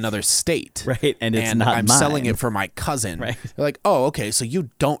 it's in another state. Right, and it's not I'm selling mine. it for my cousin. Right. They're like, oh, okay, so you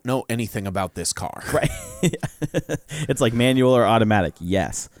don't know anything about this car. Right. It's like manual or automatic.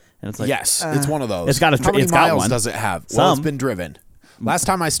 Yes. And it's like, Yes, it's one of those. it's got a- How many it's got miles one. does it have? Well, it's Some. been driven. Last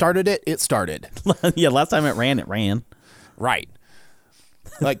time I started it, it started. yeah, last time it ran. Right.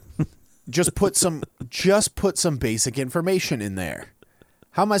 Like, just put some basic information in there.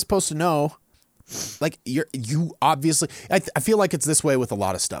 How am I supposed to know? Like, you obviously, I feel like it's this way with a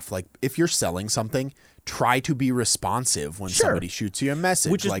lot of stuff. Like, if you're selling something, try to be responsive when Sure. somebody shoots you a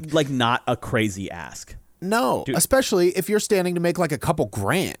message. Which is like not a crazy ask. no, especially if you're standing to make like a couple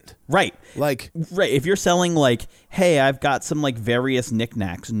grand. Right. Like, Right. If you're selling like, hey, I've got some like various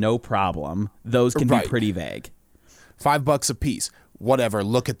knickknacks, no problem. Those can Right. be pretty vague. $5 a piece, whatever.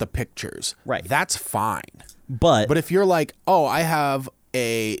 Look at the pictures. Right. That's fine. But But if you're like, oh, I have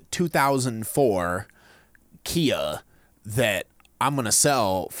a 2004 Kia that I'm going to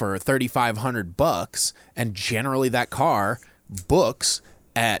sell for $3,500, and generally that car books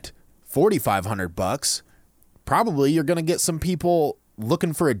at $4,500, probably you're going to get some people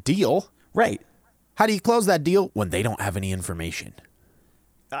looking for a deal. right. How do you close that deal when they don't have any information?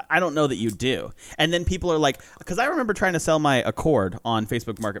 I don't know that you do. And then people are like, because I remember trying to sell my Accord on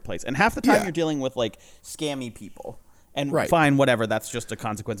Facebook Marketplace, and half the time Yeah. you're dealing with like scammy people. And Right. fine, whatever. That's just a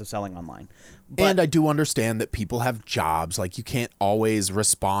consequence of selling online. But And I do understand that people have jobs. Like, you can't always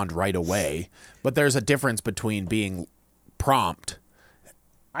respond right away. But there's a difference between being prompt.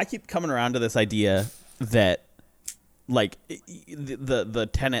 I keep coming around to this idea that, like, the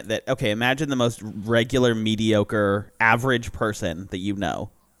tenet that, okay, imagine the most regular, mediocre, average person that you know.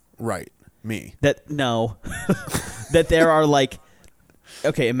 Right. Me. That that there are like,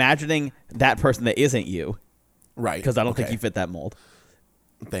 okay, imagining that person that isn't you, Right. because I don't think Okay. you fit that mold.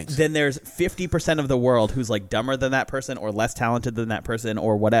 Thanks. then there's 50% of the world who's like dumber than that person or less talented than that person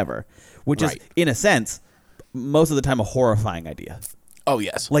or whatever, which is, Right. in a sense, most of the time a horrifying idea. Oh,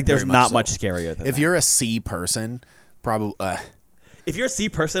 yes. Like, there's very not so. much scarier than If that. you're a C person, probably If you're a C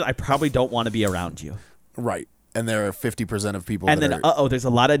person, I probably don't want to be around you. right. And there are 50% of people And that then, are there's a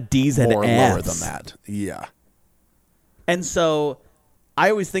lot of D's and more F's. lower than that. Yeah. And so I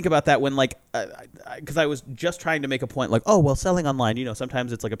always think about that when, like, because I was just trying to make a point, like, oh, well, selling online,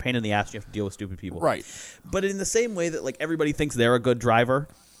 sometimes it's like a pain in the ass. You have to deal with stupid people. Right. But in the same way that, like, everybody thinks they're a good driver,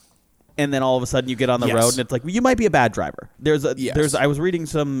 and then all of a sudden you get on the Yes. road and it's like, well, you might be a bad driver. Yes. I was reading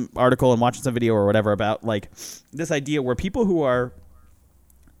some article and watching some video or whatever about, like, this idea where people who are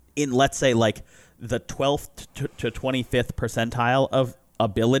in, let's say, like, the 12th to 25th percentile of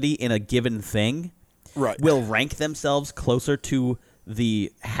ability in a given thing Right. will rank themselves closer to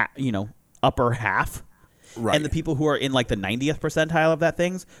the upper half. Right. And the people who are in like the 90th percentile of that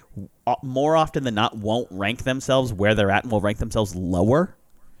things more often than not won't rank themselves where they're at and will rank themselves lower.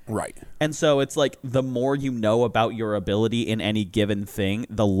 Right. And so it's like the more you know about your ability in any given thing,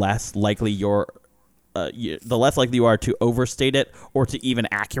 the less likely you are to overstate it or to even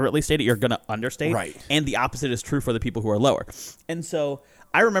accurately state it. You're going to understate. Right. And the opposite is true for the people who are lower. And so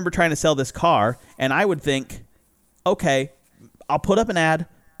I remember trying to sell this car, and I would think, okay, I'll put up an ad.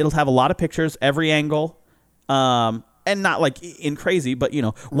 It'll have a lot of pictures, every angle, and not like in crazy, but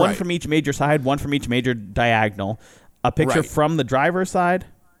one Right. from each major side, one from each major diagonal, a picture Right. from the driver's side,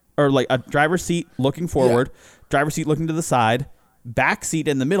 or like a driver's seat looking forward, driver's seat looking to the side, back seat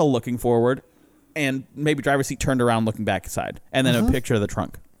in the middle looking forward, and maybe driver's seat turned around looking back side, and then a picture of the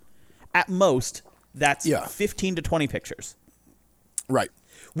trunk. At most, that's 15 to 20 pictures, Right.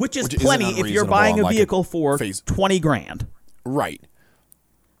 which is Which isn't plenty if you're unreasonable buying on, a like, a vehicle for phase- $20,000. Right.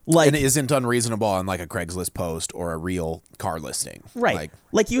 Like, And it isn't unreasonable on like a Craigslist post or a real car listing. right.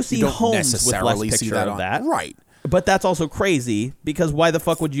 Like you see you don't homes with less necessarily see picture that of on that. Right. But that's also crazy because why the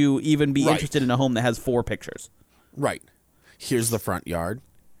fuck would you even be Right. interested in a home that has 4 pictures? Right. Here's the front yard.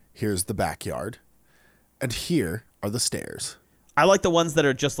 Here's the backyard. And here are the stairs. I like the ones that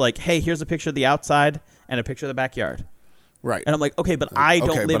are just like, hey, here's a picture of the outside and a picture of the backyard. Right. And I'm like, okay, but I don't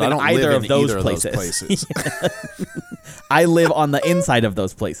Okay, live but I in don't either live of in those either of those places. places. I live on the inside of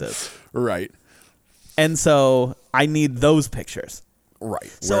those places. Right. And so I need those pictures.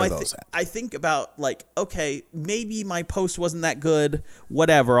 Right. So Where are those at? I think about like, okay, maybe my post wasn't that good,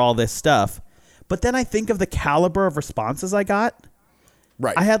 whatever, all this stuff. But then I think of the caliber of responses I got.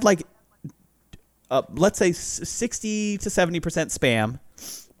 Right. I had like, let's say 60 to 70% spam.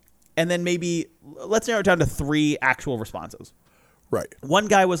 And then maybe, let's narrow it down to 3 actual responses. right. One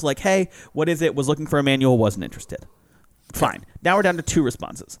guy was like, hey, what is it? Was looking for a manual, wasn't interested. Fine. Now we're down to 2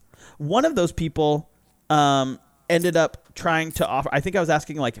 responses. One of those people ended up trying to offer, I think I was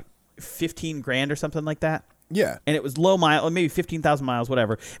asking like 15 grand or something like that. Yeah. And it was low mile, maybe 15,000 miles,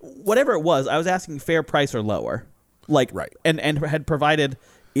 whatever. Whatever it was, I was asking fair price or lower. Like, Right. and had provided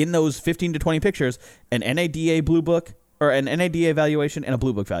in those 15 to 20 pictures an NADA blue book or an NADA valuation and a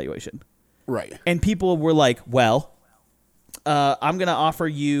blue book valuation. Right. And people were like, well, I'm going to offer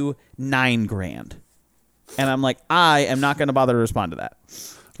you 9 grand. And I'm like, I am not going to bother to respond to that.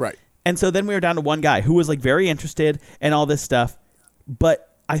 Right. And so then we were down to one guy who was like very interested and all this stuff.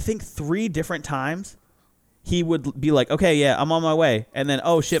 But I think 3 different times he would be like, okay, yeah, I'm on my way. And then,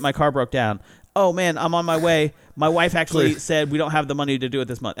 oh shit, my car broke down. Oh man, I'm on my way. My wife actually said we don't have the money to do it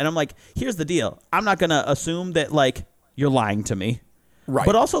this month. And I'm like, here's the deal. I'm not going to assume that like you're lying to me. Right.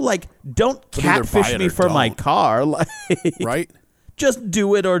 But also like, don't But either buy catfish it me or for my don't. car. Like, Right. just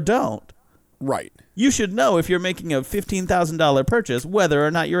do it or don't. Right. You should know if you're making a $15,000 purchase whether or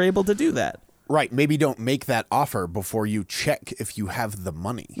not you're able to do that. Right. Maybe don't make that offer before you check if you have the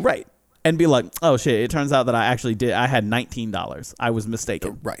money. Right. And be like, oh shit, it turns out that I actually did. I had $19. I was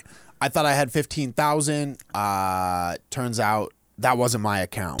mistaken. Right. I thought I had 15,000. Turns out that wasn't my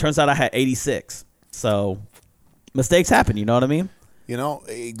account. Turns out I had 86. So mistakes happen. You know what I mean? You know,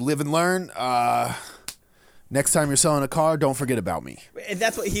 live and learn. Next time you're selling a car, don't forget about me. And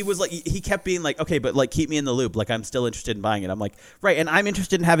that's what he was like. He kept being like, okay, but like keep me in the loop. Like I'm still interested in buying it. I'm like, right. And I'm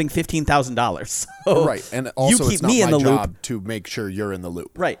interested in having $15,000. So Right. And also, you keep it's not me in my the job loop. to make sure you're in the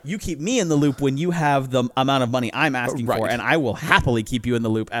loop. Right. You keep me in the loop when you have the amount of money I'm asking Right. for, and I will happily keep you in the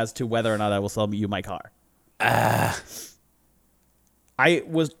loop as to whether or not I will sell you my car. I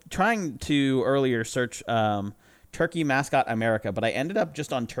was trying to earlier search Turkey Mascot America, but I ended up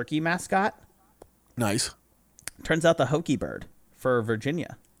just on Turkey Mascot. Nice. Turns out the Hokie bird for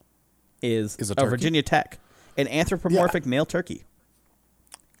Virginia is a turkey? Virginia Tech, an anthropomorphic male turkey.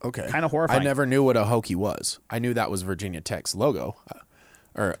 Okay. Kinda horrifying. I never knew what a Hokie was. I knew that was Virginia Tech's logo.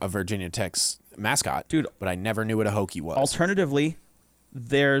 or a Virginia Tech's mascot, Dude. but I never knew what a Hokie was. Alternatively,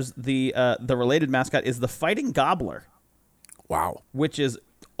 there's the related mascot is the Fighting Gobbler, Wow. which is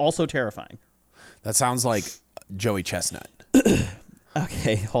also terrifying. That sounds like Joey Chestnut.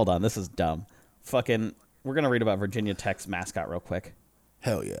 Okay, hold on. This is dumb. We're going to read about Virginia Tech's mascot real quick.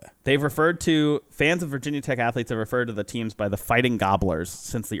 Hell yeah. Fans of Virginia Tech athletes have referred to the teams by the Fighting Gobblers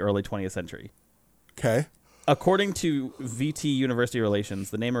since the early 20th century. Okay. According to VT University Relations,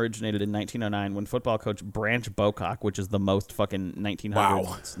 the name originated in 1909 when football coach Branch Bocock, which is the most fucking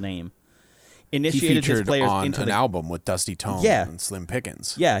 1900s name, He initiated his featured players on into an the album with Dusty Tone Yeah. and Slim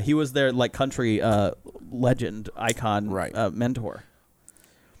Pickens. Yeah, he was their like country legend, icon, Right. mentor.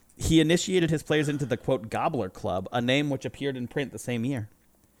 He initiated his players into the, quote, Gobbler Club, a name which appeared in print the same year.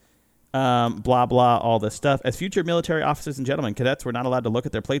 Blah, blah, all this stuff. As future military officers and gentlemen, cadets were not allowed to look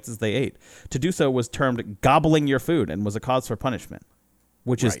at their plates as they ate. To do so was termed gobbling your food and was a cause for punishment,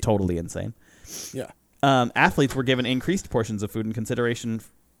 which is Right. totally insane. Yeah. Athletes were given increased portions of food in consideration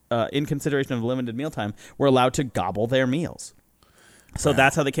of limited mealtime, were allowed to gobble their meals. So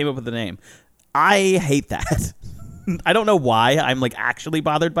that's how they came up with the name. I hate that. I don't know why I'm like actually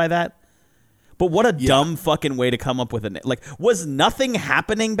bothered by that. But what a dumb fucking way to come up with a name. Like, was nothing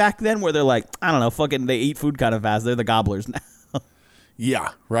happening back then where they're like, I don't know, fucking they eat food kind of fast. They're the gobblers now. Yeah,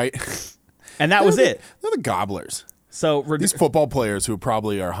 right? And that was it. They're the gobblers. So These football players who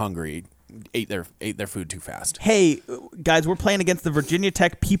probably are hungry ate their food too fast. hey, guys, we're playing against the Virginia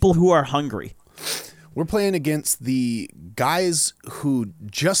Tech people who are hungry. We're playing against the guys who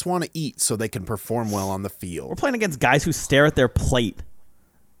just want to eat so they can perform well on the We're field. playing against guys who stare at their plate.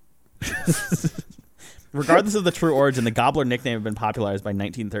 Regardless of the true origin, the Gobbler nickname had been popularized by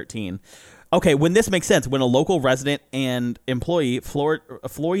 1913. Okay, when this makes sense, when a local resident and employee,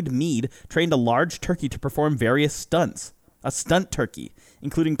 Floyd Meade, trained a large turkey to perform various stunts. A stunt turkey,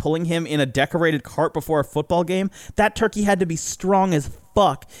 including pulling him in a decorated cart before a football game. That turkey had to be strong as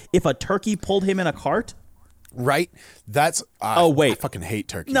fuck if a turkey pulled him in a cart. Right? That's Oh, wait. I fucking hate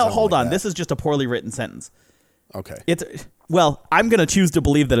turkeys. I No, don't hold like on. that. This is just a poorly written sentence. Okay. Well, I'm going to choose to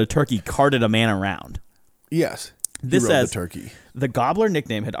believe that a turkey carted a man around. Yes. This You rode says the turkey. the Gobbler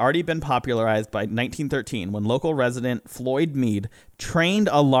nickname had already been popularized by 1913 when local resident Floyd Meade trained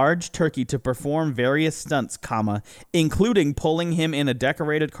a large turkey to perform various stunts, including pulling him in a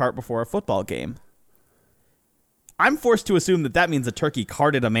decorated cart before a football game. I'm forced to assume that means a turkey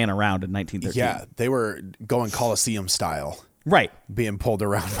carted a man around in 1913. Yeah, they were going Coliseum style, Right. being pulled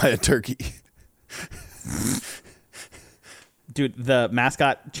around by a turkey. Dude, the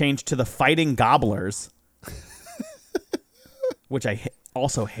mascot changed to the Fighting Gobblers, which I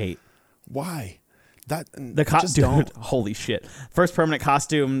also hate. Why? That The just don't. holy shit. First permanent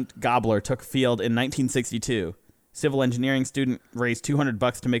costume gobbler took field in 1962. Civil engineering student raised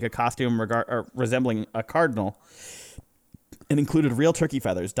 $200 to make a costume resembling a cardinal and included real turkey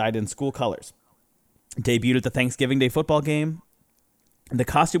feathers dyed in school colors. Debuted at the Thanksgiving Day football game. The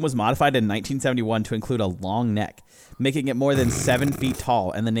costume was modified in 1971 to include a long neck, making it more than 7 feet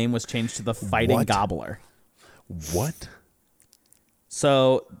tall, and the name was changed to the Fighting What? Gobbler. What?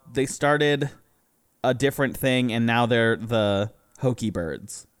 So they started a different thing, and now they're the Hokie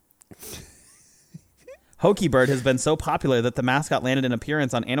Birds. Hokie Bird has been so popular that the mascot landed an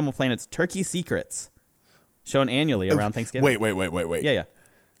appearance on Animal Planet's Turkey Secrets, shown annually around Thanksgiving. Wait. Yeah.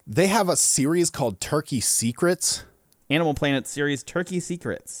 They have a series called Turkey Secrets. Animal Planet series Turkey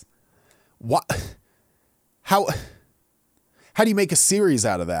Secrets. What? How do you make a series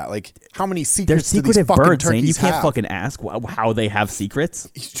out of that? Like, how many They're secrets do these secretive fucking birds, turkeys and you can't have? fucking ask how they have secrets.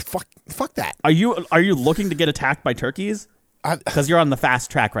 Fuck that. Are you looking to get attacked by turkeys? Because you're on the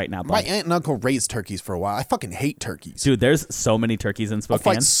fast track right now, bud. My aunt and uncle raised turkeys for a while. I fucking hate turkeys. Dude, there's so many turkeys in I Spokane.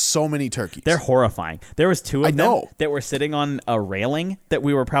 fight so many turkeys. They're horrifying. There was two of I them know. that were sitting on a railing that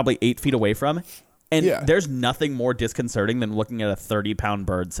we were probably 8 feet away from. And Yeah. there's nothing more disconcerting than looking at a 30-pound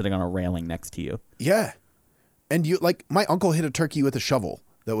bird sitting on a railing next to you. Yeah. And you like my uncle hit a turkey with a shovel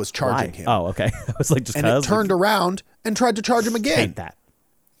that was charging Why? him. Oh, okay. I was like, just and it because. turned around and tried to charge him again. Hate that.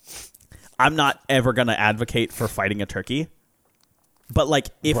 I'm not ever going to advocate for fighting a turkey. But, like,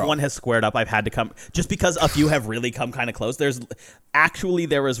 if Bro. one has squared up, I've had to come. Just because a few have really come kind of close. There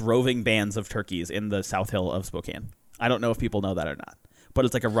was roving bands of turkeys in the South Hill of Spokane. I don't know if people know that or not. But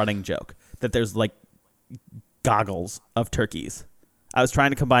it's like a running joke that there's, like, goggles of turkeys. I was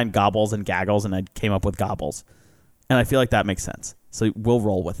trying to combine gobbles and gaggles, and I came up with gobbles. And I feel like that makes sense. So we'll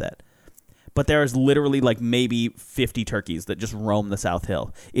roll with it. But there's literally, like, maybe 50 turkeys that just roam the South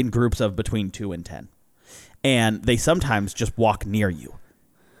Hill in groups of between 2 and 10. And they sometimes just walk near you.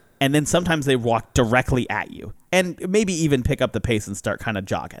 And then sometimes they walk directly at you and maybe even pick up the pace and start kind of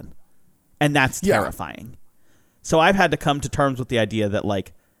jogging. And that's Yeah. terrifying. So I've had to come to terms with the idea that,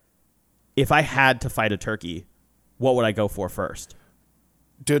 like, if I had to fight a turkey, what would I go for first?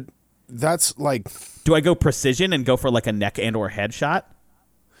 Dude, that's like, Do I go precision and go for like a neck and or head shot?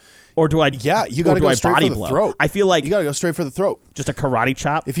 Or do I yeah, you or got to do go I straight body for the blow? throat. I feel like you got to go straight for the throat. just a karate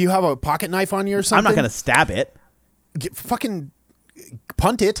chop. If you have a pocket knife on you or something, I'm not going to stab it. fucking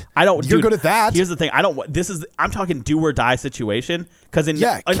punt it. I don't. You're dude, good at that. Here's the thing. I'm talking do or die situation. Because in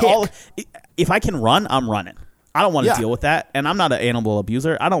Yeah, kick. if I can run, I'm running. I don't want to Yeah. deal with that, and I'm not an animal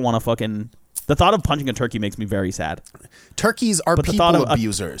abuser. I don't want to fucking. The thought of punching a turkey makes me very sad. Turkeys are But the people thought of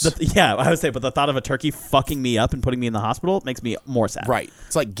abusers. yeah, I would say, but the thought of a turkey fucking me up and putting me in the hospital makes me more sad. Right.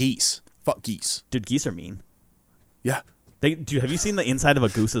 It's like geese. Fuck geese. Dude, geese are mean. Yeah. Dude, have you seen the inside of a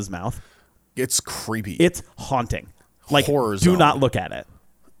goose's mouth? It's creepy. It's haunting. Like, Horror do zone. not look at it.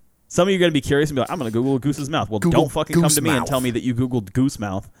 Some of you are going to be curious and be like, I'm going to Google a goose's mouth. Well, Google don't fucking come goose to me and mouth. tell me that you Googled goose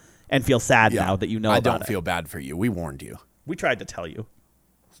mouth and feel sad now that you know I about don't it. feel bad for you. We warned you. We tried to tell you.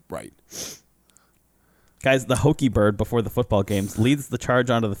 Right. Guys, the Hokie Bird before the football games leads the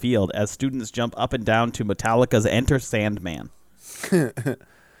charge onto the field as students jump up and down to Metallica's Enter Sandman.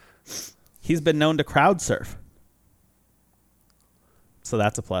 He's been known to crowd surf. So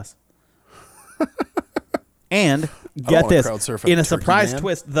that's a plus. And get wanna this, crowd surf in a Turkey surprise Man.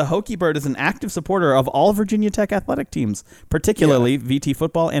 twist, the Hokie Bird is an active supporter of all Virginia Tech athletic teams, particularly VT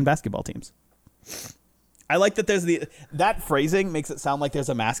football and basketball teams. I like that there's that phrasing makes it sound like there's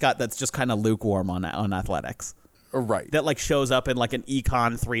a mascot that's just kind of lukewarm on athletics. Right. That like shows up in like an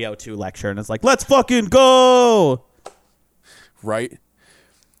Econ 302 lecture and it's like, let's fucking go! Right.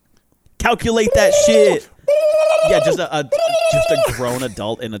 Calculate that shit. Yeah, just a grown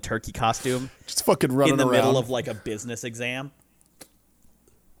adult in a turkey costume Just fucking running in the around. middle of like a business exam.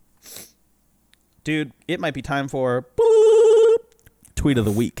 Dude, it might be time for tweet of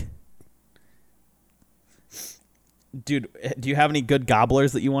the week. Dude, do you have any good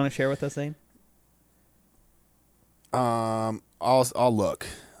gobblers that you want to share with us, Zane? I'll look.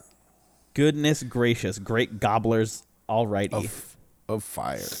 Goodness gracious, great gobblers alrighty. Of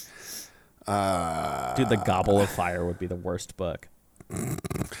fire. Dude, the Gobble of Fire would be the worst book.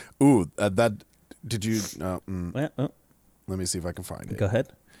 Ooh, that. Did you? Oh, Let me see if I can find it. go ahead.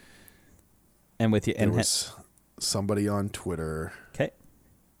 And with you, There and was somebody on Twitter. okay.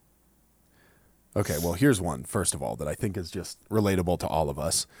 Okay, well, here's one, first of all, that I think is just relatable to all of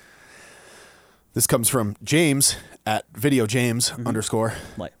us. This comes from James at Video James _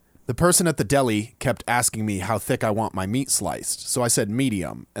 Like, The person at the deli kept asking me how thick I want my meat sliced. So I said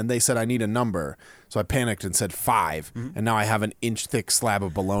medium, and they said I need a number. So I panicked and said 5, and now I have an inch thick slab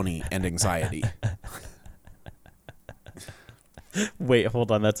of bologna and anxiety. wait,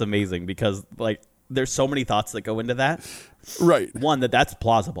 hold on. That's amazing because like there's so many thoughts that go into that. Right. One, that's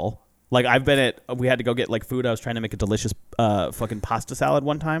plausible. Like we had to go get like food. I was trying to make a delicious fucking pasta salad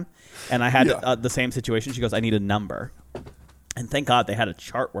one time, and I had Yeah. the same situation. She goes, I need a number. And thank God they had a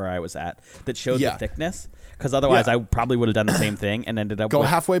chart where I was at that showed Yeah. the thickness, because otherwise Yeah. I probably would have done the same thing and ended up Go with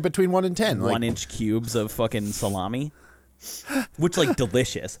halfway between 1 and 10. 1 inch cubes of fucking salami, which like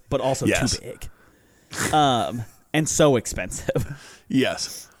delicious, but also Yes. too big, and so expensive.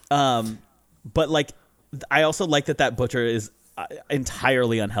 Yes. But like, I also like that butcher is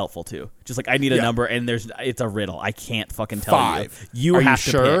entirely unhelpful too. Just like I need a Yeah. number, and it's a riddle. I can't fucking tell 5. you. Are have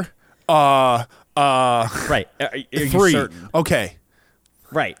you to sure? pick. Right? Are you 3. certain? Okay.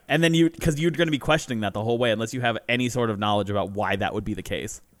 Right, and then because you're going to be questioning that the whole way unless you have any sort of knowledge about why that would be the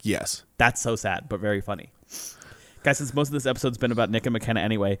case. Yes. That's so sad, but very funny. Guys, since most of this episode's been about Nick and McKenna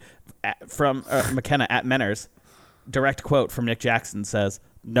anyway, from McKenna at Menners, direct quote from Nick Jackson says,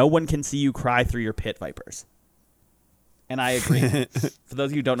 "No one can see you cry through your pit vipers." And I agree. For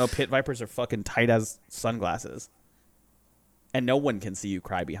those of you who don't know, pit vipers are fucking tight as sunglasses. And no one can see you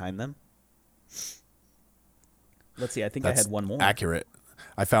cry behind them. Let's see, I think I had one more. Accurate.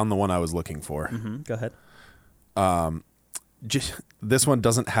 I found the one I was looking for. Go ahead. This one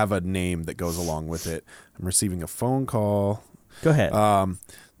doesn't have a name that goes along with it. I'm receiving a phone call. Go ahead.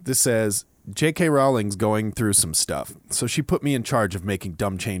 This says, J.K. Rowling's going through some stuff, so she put me in charge of making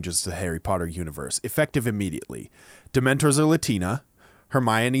dumb changes to the Harry Potter universe, effective immediately. Dementors are Latina.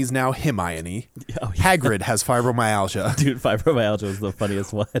 Hermione's now Hermione. Oh, yeah. Hagrid has fibromyalgia. Dude, fibromyalgia is the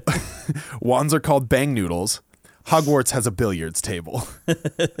funniest one. Wands are called bang noodles. Hogwarts has a billiards table.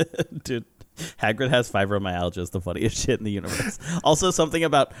 Dude, Hagrid has fibromyalgia is the funniest shit in the universe. Also, something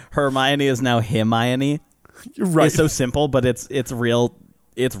about Hermione is now Hermione. You're right. It's so simple, but it's real.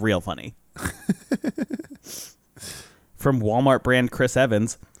 It's real funny. From Walmart brand Chris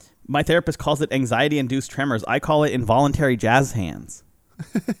Evans, My therapist calls it anxiety-induced tremors. I call it involuntary jazz hands.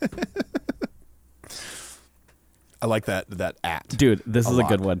 I like that at. Dude, this is a lot.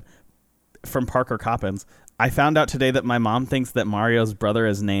 good one. From Parker Coppins. I found out today that my mom thinks that Mario's brother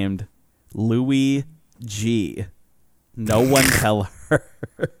is named Louis G. No one tell her.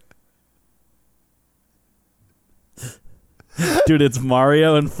 Dude, it's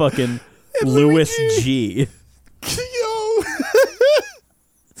Mario and fucking Louis G. Yo.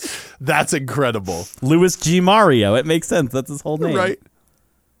 That's incredible. Louis G. Mario. It makes sense. That's his whole name. Right.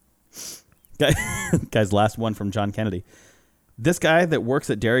 Guys, last one from John Kennedy. This guy that works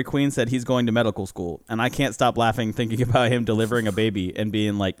at Dairy Queen said he's going to medical school, and I can't stop laughing thinking about him delivering a baby and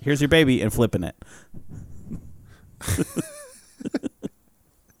being like, here's your baby, and flipping it.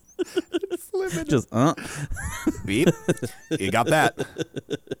 Just, Beep. You got that.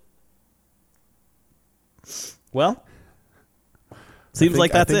 Well, seems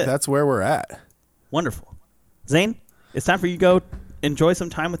like that's I think it. That's where we're at. Wonderful. Zane, it's time for you to go enjoy some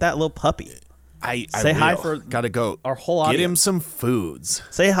time with that little puppy. I Say hi will. for Gotta go. our whole Get audience. him some foods.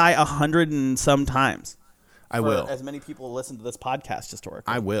 Say hi 100 and some times. I For will. As many people listen to this podcast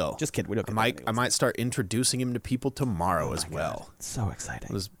historically. I will. Just kidding. We don't. I get might. that I many might start introducing him to people tomorrow as listeners. well. God, so exciting.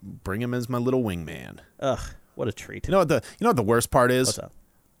 Just bring him as my little wingman. Ugh, what a treat. You know what the worst part is? What's up?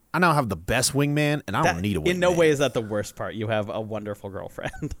 I now have the best wingman, and I don't need a wingman. In no way is that the worst part. You have a wonderful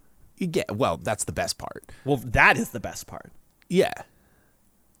girlfriend. You get well. That's the best part. Well, that is the best part. Yeah.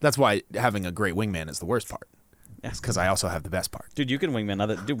 That's why having a great wingman is the worst part. Yes, Because I also have the best part. dude, you can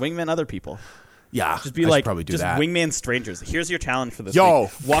wingman other people. Yeah. Just be I should like, probably do just that. wingman strangers. Here's your challenge for this Yo.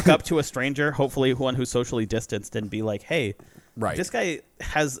 week. Walk up to a stranger, hopefully one who's socially distanced, and be like, hey, Right. this guy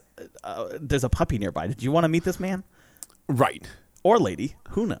has, there's a puppy nearby. Did you want to meet this man? Right. Or lady?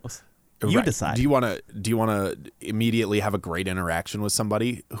 Who knows? You Right. decide. Do you want to immediately have a great interaction with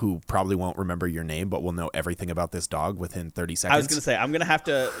somebody who probably won't remember your name but will know everything about this dog within 30 seconds? I was going to say, I'm going to have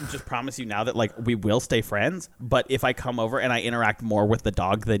to just promise you now that, like, we will stay friends, but if I come over and I interact more with the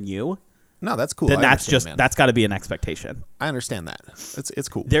dog than you, No, that's cool. then I that's understand, just, man. that's got to be an expectation. I understand that. It's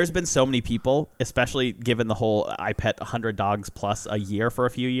cool. There's been so many people, especially given the whole I pet 100 dogs plus a year for a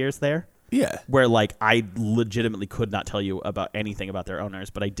few years there, Yeah. where, like, I legitimately could not tell you about anything about their owners,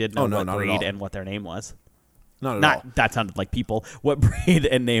 but I did know Oh, no, what not at breed all. and what their name was. Not at all. Not that sounded like people. What breed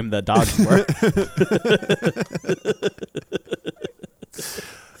and name the dogs were.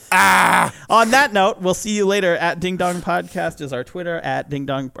 On that note, we'll see you later. At Ding Dong Podcast is our Twitter. At Ding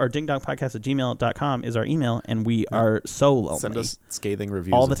Dong or dingdongpodcast@gmail.com is our email, and we are so lonely. Send us scathing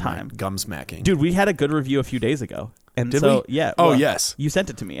reviews All the of my time. gum smacking. Dude, we had a good review a few days ago. And Did so, we? yeah. Oh, yes. You sent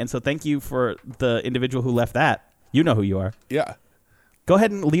it to me. And so thank you for the individual who left that. You know who you are. Yeah. Go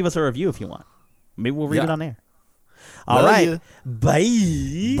ahead and leave us a review if you want. Maybe we'll read Yeah. it on air. All Love right. ya.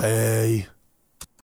 Bye. Bye.